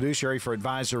retirement. He's a fiduciary for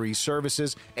Advisory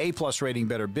Services, A+ rating,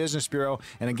 Better Business Bureau,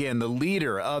 and again, the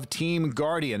leader of Team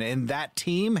Guardian. And that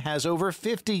team has over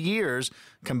 50 years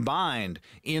combined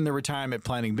in the retirement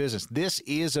planning business. This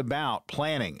is about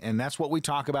planning, and that's what we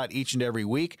talk about each and every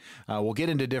week. We'll get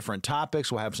into different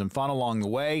topics. We'll have some fun along the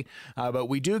way, but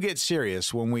we do get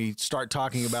serious when we start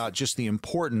talking about just the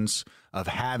importance of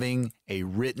having a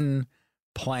written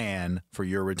plan for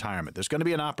your retirement. There's going to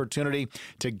be an opportunity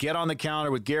to get on the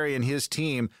calendar with Gary and his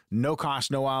team. No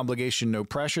cost, no obligation, no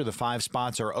pressure. The 5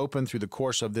 spots are open through the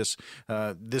course of this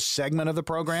segment of the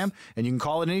program, and you can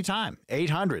call at any time.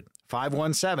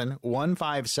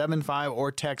 800-517-1575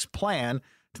 or text PLAN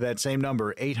to that same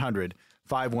number,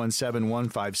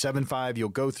 800-517-1575. You'll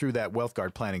go through that Wealth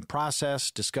Guard planning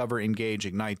process, discover, engage,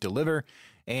 ignite, deliver,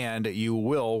 and you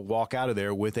will walk out of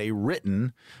there with a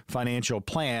written financial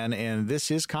plan, and this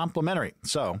is complimentary.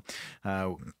 So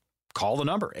call the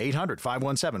number,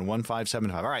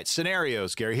 800-517-1575. All right,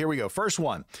 scenarios, Gary. Here we go. First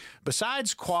one.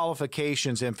 Besides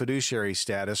qualifications and fiduciary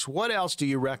status, what else do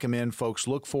you recommend folks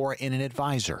look for in an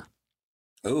advisor?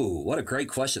 Oh, what a great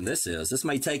question this is. This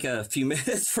may take a few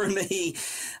minutes for me.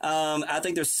 I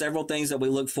think there's several things that we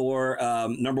look for.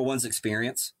 Number one is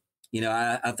experience.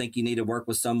 I think you need to work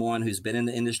with someone who's been in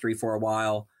the industry for a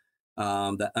while,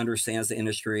 that understands the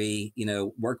industry.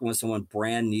 Working with someone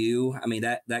brand new, I mean,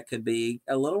 that could be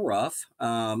a little rough.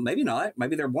 Maybe not.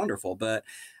 Maybe they're wonderful, but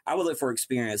I would look for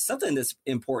experience. Something that's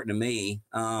important to me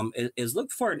is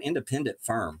look for an independent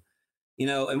firm.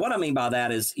 And what I mean by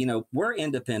that is, we're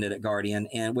independent at Guardian,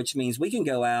 and which means we can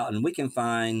go out and we can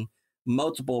find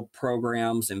multiple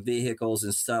programs and vehicles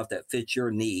and stuff that fit your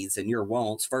needs and your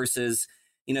wants versus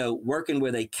working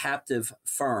with a captive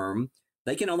firm.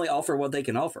 They can only offer what they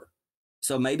can offer.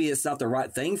 So maybe it's not the right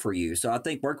thing for you. So I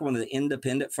think working with an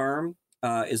independent firm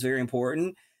is very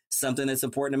important. Something that's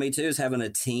important to me too is having a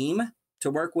team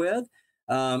to work with.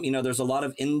 There's a lot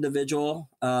of individual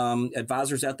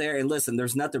advisors out there. And listen,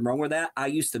 there's nothing wrong with that. I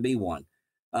used to be one.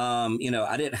 I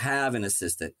didn't have an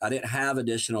assistant. I didn't have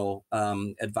additional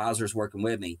advisors working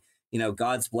with me.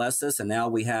 God's blessed us. And now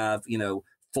we have,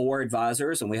 4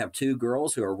 advisors, and we have 2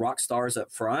 girls who are rock stars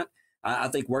up front. I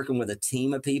think working with a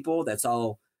team of people that's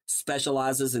all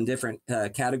specializes in different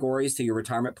categories to your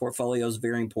retirement portfolio is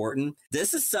very important.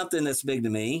 This is something that's big to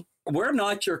me. We're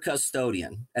not your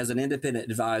custodian as an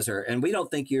independent advisor, and we don't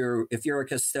think if you're a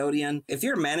custodian, if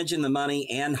you're managing the money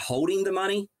and holding the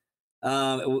money,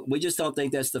 we just don't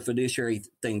think that's the fiduciary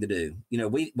thing to do.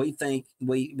 We think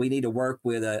we need to work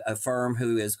with a firm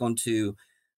who is going to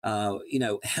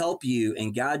help you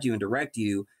and guide you and direct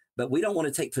you, but we don't want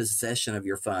to take possession of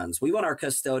your funds. We want our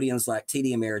custodians like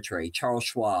TD Ameritrade, Charles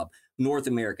Schwab, North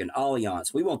American,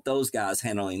 Allianz. We want those guys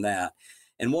handling that.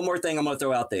 And one more thing I'm going to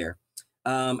throw out there.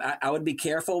 I would be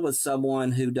careful with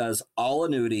someone who does all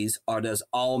annuities or does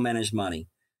all managed money.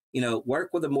 Work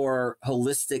with a more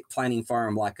holistic planning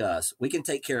firm like us. We can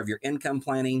take care of your income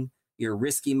planning, your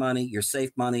risky money, your safe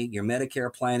money, your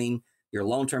Medicare planning, your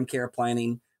long-term care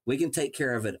planning. We can take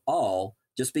care of it all.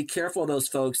 Just be careful of those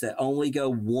folks that only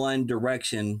go one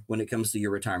direction when it comes to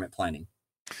your retirement planning.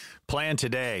 Plan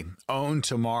today, own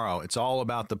tomorrow. It's all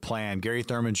about the plan. Gary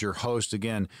Thurman's your host.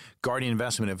 Again, Guardian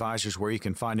Investment Advisors, where you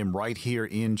can find him right here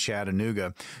in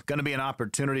Chattanooga. Going to be an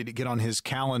opportunity to get on his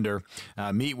calendar,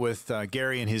 meet with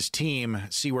Gary and his team,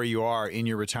 see where you are in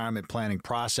your retirement planning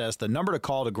process. The number to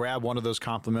call to grab one of those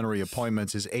complimentary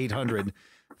appointments is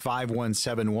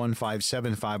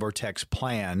 800-517-1575 or text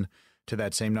PLAN to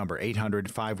that same number,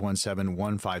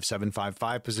 800-517-1575.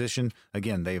 5 position.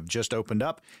 Again, they have just opened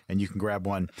up, and you can grab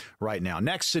one right now.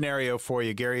 Next scenario for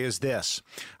you, Gary, is this.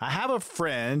 I have a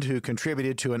friend who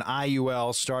contributed to an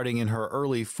IUL starting in her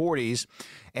early 40s,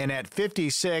 and at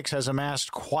 56 has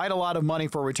amassed quite a lot of money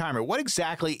for retirement. What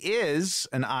exactly is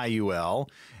an IUL,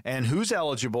 and who's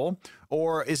eligible,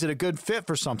 or is it a good fit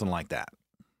for something like that?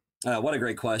 What a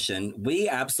great question. We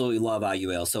absolutely love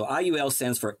IUL. So IUL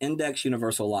stands for Index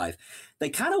Universal Life.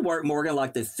 They kind of work, Morgan,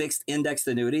 like the fixed indexed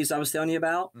annuities I was telling you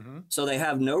about. Mm-hmm. So they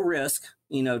have no risk,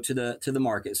 to the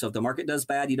market. So if the market does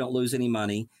bad, you don't lose any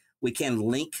money. We can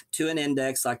link to an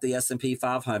index like the S&P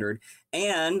 500,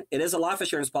 and it is a life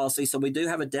insurance policy. So we do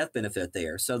have a death benefit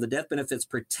there. So the death benefit's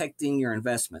protecting your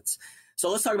investments.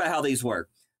 So let's talk about how these work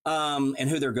and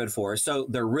who they're good for. So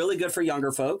they're really good for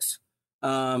younger folks.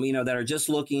 That are just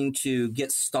looking to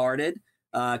get started,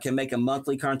 can make a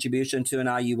monthly contribution to an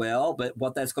IUL, but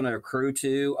what that's going to accrue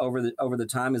to over the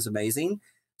time is amazing.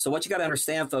 So what you got to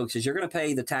understand, folks, is you're going to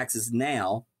pay the taxes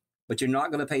now, but you're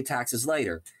not going to pay taxes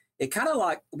later. It kind of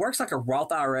works like a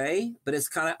Roth IRA, but it's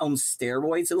kind of on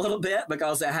steroids a little bit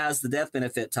because it has the death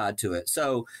benefit tied to it.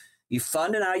 So you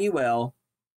fund an IUL,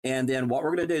 and then what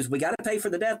we're going to do is we got to pay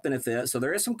for the death benefit. So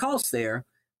there is some cost there.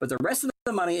 But the rest of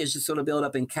the money is just going to build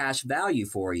up in cash value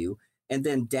for you. And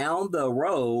then down the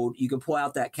road, you can pull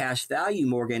out that cash value,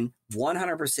 Morgan,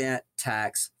 100%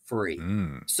 tax free.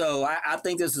 So I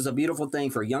think this is a beautiful thing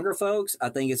for younger folks. I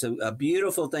think it's a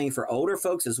beautiful thing for older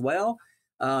folks as well.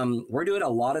 We're doing a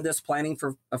lot of this planning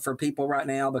for people right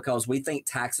now because we think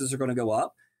taxes are going to go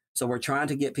up. So we're trying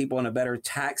to get people in a better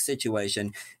tax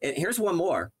situation. And here's one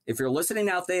more. If you're listening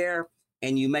out there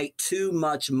and you make too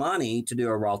much money to do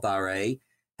a Roth IRA,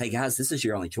 hey, guys, this is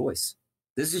your only choice.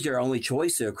 This is your only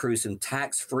choice to accrue some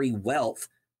tax-free wealth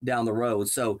down the road.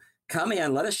 So come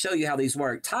in. Let us show you how these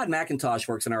work. Todd McIntosh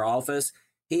works in our office.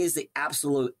 He is the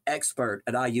absolute expert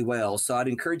at IUL. So I'd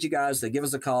encourage you guys to give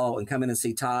us a call and come in and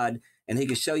see Todd, and he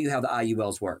can show you how the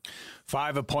IULs work.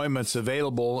 5 appointments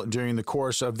available during the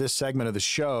course of this segment of the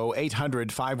show,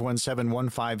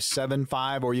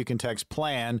 800-517-1575, or you can text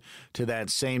PLAN to that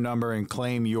same number and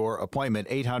claim your appointment,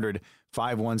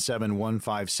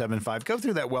 800-517-1575. Go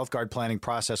through that Wealth Guard planning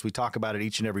process. We talk about it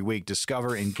each and every week.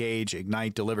 Discover, engage,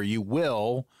 ignite, deliver. You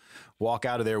will walk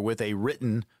out of there with a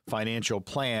written financial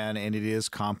plan, and it is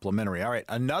complimentary. All right,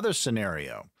 another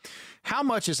scenario. How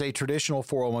much is a traditional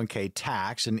 401k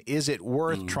tax, and is it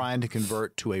worth trying to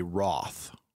convert to a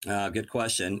Roth? Good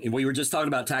question. We were just talking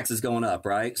about taxes going up,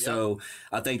 right? Yep. So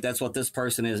I think that's what this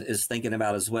person is thinking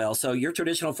about as well. So your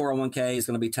traditional 401k is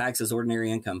going to be taxed as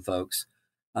ordinary income, folks.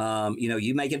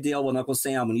 You make a deal with Uncle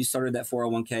Sam when you started that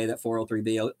 401k, that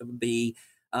 403b.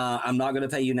 I'm not going to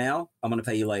pay you now. I'm going to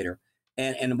pay you later.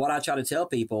 And what I try to tell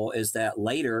people is that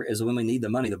later is when we need the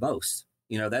money the most.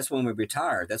 That's when we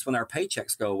retire. That's when our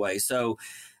paychecks go away. So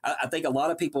I think a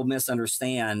lot of people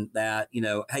misunderstand that,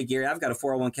 hey, Gary, I've got a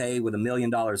 401k with $1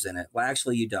 million in it. Well,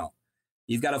 actually, you don't.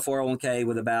 You've got a 401k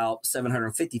with about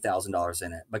 $750,000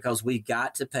 in it because we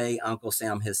got to pay Uncle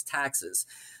Sam his taxes.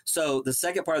 So the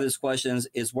second part of this question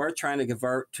is worth trying to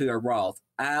convert to a Roth.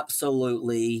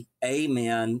 Absolutely.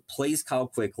 Amen. Please call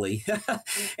quickly.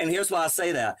 And here's why I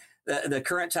say that. The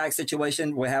current tax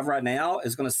situation we have right now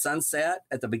is going to sunset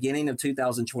at the beginning of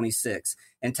 2026.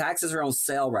 And taxes are on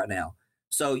sale right now.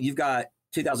 So you've got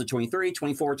 2023,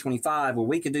 24, 25, where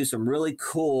we could do some really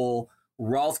cool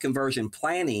Roth conversion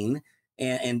planning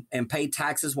and pay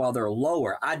taxes while they're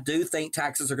lower. I do think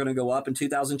taxes are going to go up in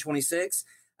 2026.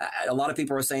 A lot of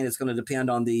people are saying it's going to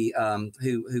depend on the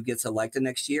who gets elected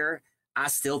next year. I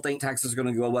still think taxes are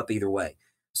going to go up either way.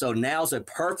 So now's a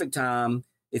perfect time.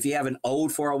 If you have an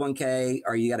old 401k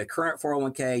or you got a current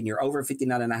 401k and you're over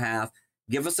 59 and a half,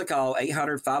 give us a call,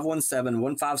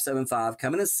 800-517-1575.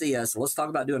 Come in and see us. Let's talk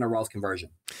about doing a Roth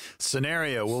conversion.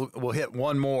 Scenario. We'll hit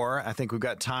one more. I think we've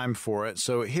got time for it.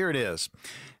 So here it is.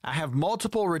 I have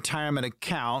multiple retirement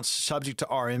accounts subject to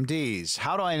RMDs.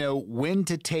 How do I know when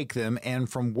to take them and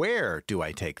from where do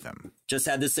I take them? Just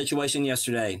had this situation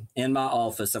yesterday in my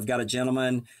office. I've got a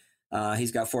gentleman.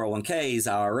 He's got 401ks,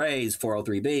 IRAs,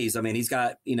 403bs. I mean, he's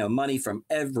got, money from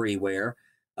everywhere.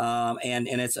 And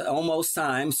it's almost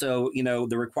time. So,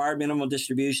 the required minimum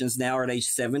distributions now are at age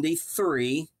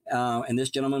 73. And this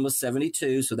gentleman was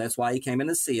 72. So that's why he came in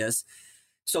to see us.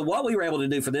 So what we were able to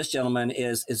do for this gentleman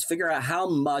is figure out how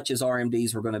much his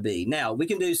RMDs were going to be. Now, we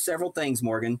can do several things,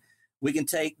 Morgan. We can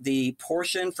take the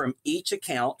portion from each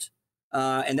account,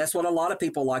 and that's what a lot of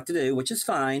people like to do, which is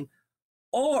fine.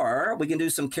 Or we can do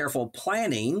some careful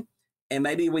planning, and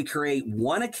maybe we create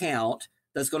one account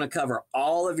that's going to cover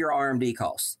all of your RMD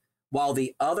costs while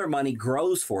the other money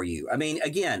grows for you. I mean,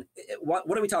 again, what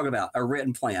are we talking about? A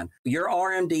written plan. Your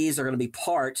RMDs are going to be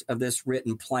part of this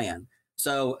written plan.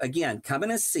 So again, come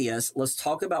in and see us. Let's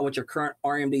talk about what your current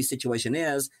RMD situation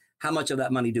is. How much of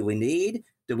that money do we need?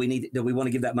 Do we want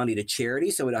to give that money to charity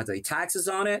so we don't have to pay taxes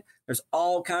on it? There's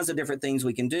all kinds of different things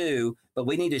we can do, but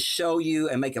we need to show you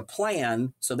and make a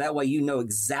plan so that way you know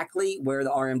exactly where the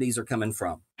RMDs are coming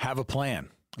from. Have a plan.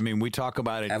 I mean, we talk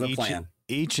about it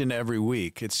each and every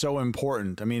week. It's so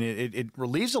important. I mean, it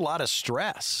relieves a lot of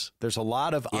stress. There's a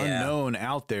lot of unknown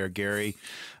out there, Gary.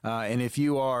 And if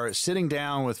you are sitting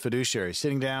down with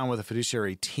a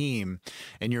fiduciary team,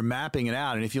 and you're mapping it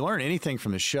out, and if you learn anything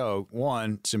from the show,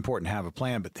 one, it's important to have a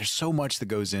plan, but there's so much that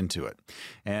goes into it.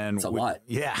 And it's a lot.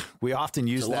 Yeah, we often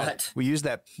use that.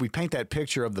 We paint that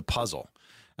picture of the puzzle.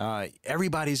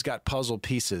 Everybody's got puzzle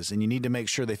pieces, and you need to make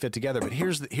sure they fit together. But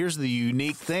here's the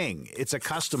unique thing. It's a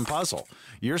custom puzzle.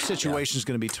 Your situation is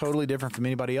going to be totally different from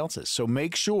anybody else's. So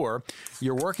make sure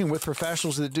you're working with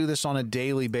professionals that do this on a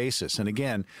daily basis. And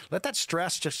again, let that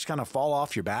stress just kind of fall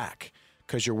off your back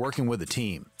because you're working with a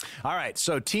team. All right,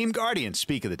 so Team Guardian,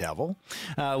 speak of the devil.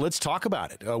 Let's talk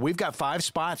about it. We've got 5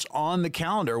 spots on the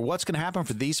calendar. What's going to happen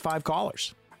for these 5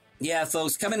 callers? Yeah,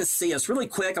 folks, come in and see us. Really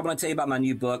quick, I want to tell you about my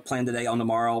new book, Plan Today, On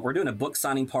Tomorrow. We're doing a book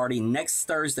signing party next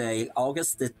Thursday,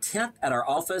 August the 10th at our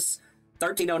office,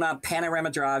 1309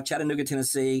 Panorama Drive, Chattanooga,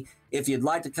 Tennessee. If you'd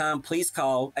like to come, please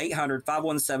call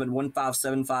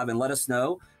 800-517-1575 and let us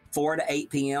know. 4 to 8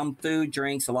 p.m., food,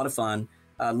 drinks, a lot of fun.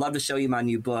 I'd love to show you my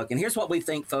new book. And here's what we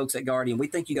think, folks, at Guardian. We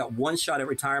think you got one shot at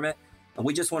retirement, and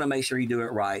we just want to make sure you do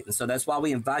it right. And so that's why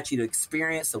we invite you to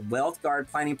experience the Wealth Guard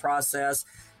planning process.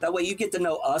 That way you get to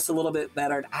know us a little bit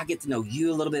better, and I get to know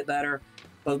you a little bit better.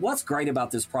 But what's great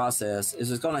about this process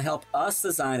is it's going to help us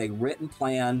design a written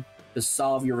plan to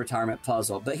solve your retirement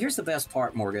puzzle. But here's the best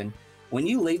part, Morgan. When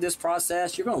you leave this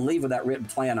process, you're going to leave with that written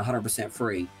plan 100%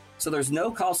 free. So there's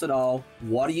no cost at all.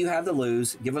 What do you have to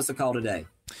lose? Give us a call today.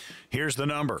 Here's the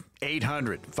number,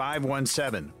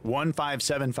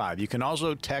 800-517-1575. You can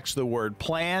also text the word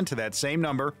PLAN to that same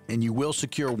number, and you will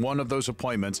secure one of those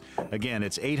appointments. Again,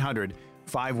 it's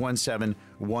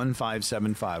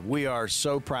 800-517-1575. We are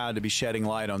so proud to be shedding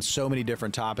light on so many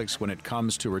different topics when it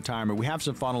comes to retirement. We have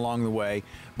some fun along the way,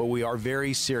 but we are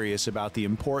very serious about the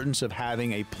importance of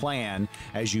having a plan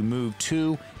as you move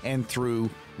to and through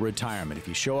retirement. If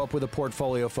you show up with a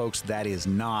portfolio, folks, that is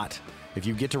not. If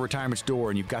you get to retirement's door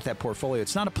and you've got that portfolio,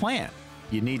 it's not a plan.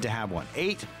 You need to have one.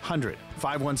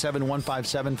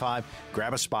 800-517-1575.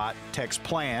 Grab a spot. Text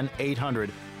PLAN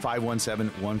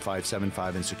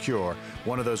 800-517-1575 and secure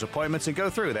one of those appointments and go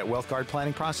through that Wealth Guard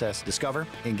planning process. Discover,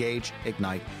 engage,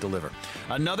 ignite, deliver.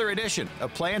 Another edition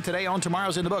of Plan Today, On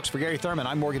Tomorrow's in the books. For Gary Thurman,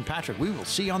 I'm Morgan Patrick. We will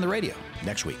see you on the radio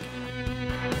next week.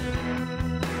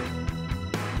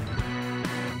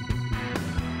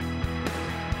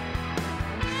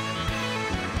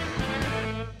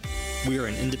 We are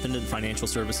an independent financial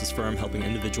services firm helping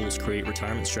individuals create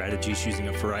retirement strategies using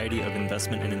a variety of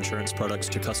investment and insurance products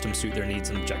to custom suit their needs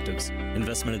and objectives.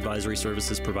 Investment advisory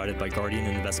services provided by Guardian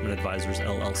Investment Advisors,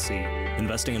 LLC.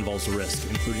 Investing involves risk,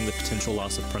 including the potential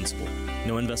loss of principal.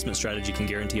 No investment strategy can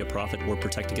guarantee a profit or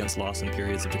protect against loss in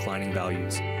periods of declining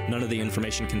values. None of the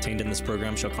information contained in this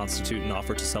program shall constitute an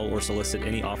offer to sell or solicit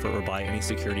any offer or buy any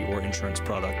security or insurance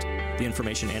product. The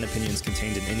information and opinions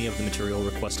contained in any of the material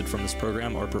requested from this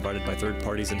program are provided by third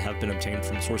parties and have been obtained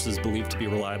from sources believed to be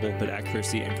reliable, but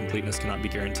accuracy and completeness cannot be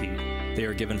guaranteed. They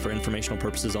are given for informational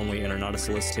purposes only and are not a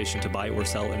solicitation to buy or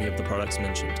sell any of the products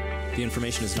mentioned. The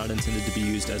information is not intended to be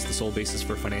used as the sole basis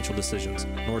for financial decisions,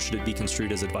 nor should it be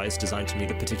construed as advice designed to meet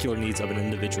the particular needs of an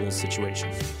individual's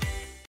situation.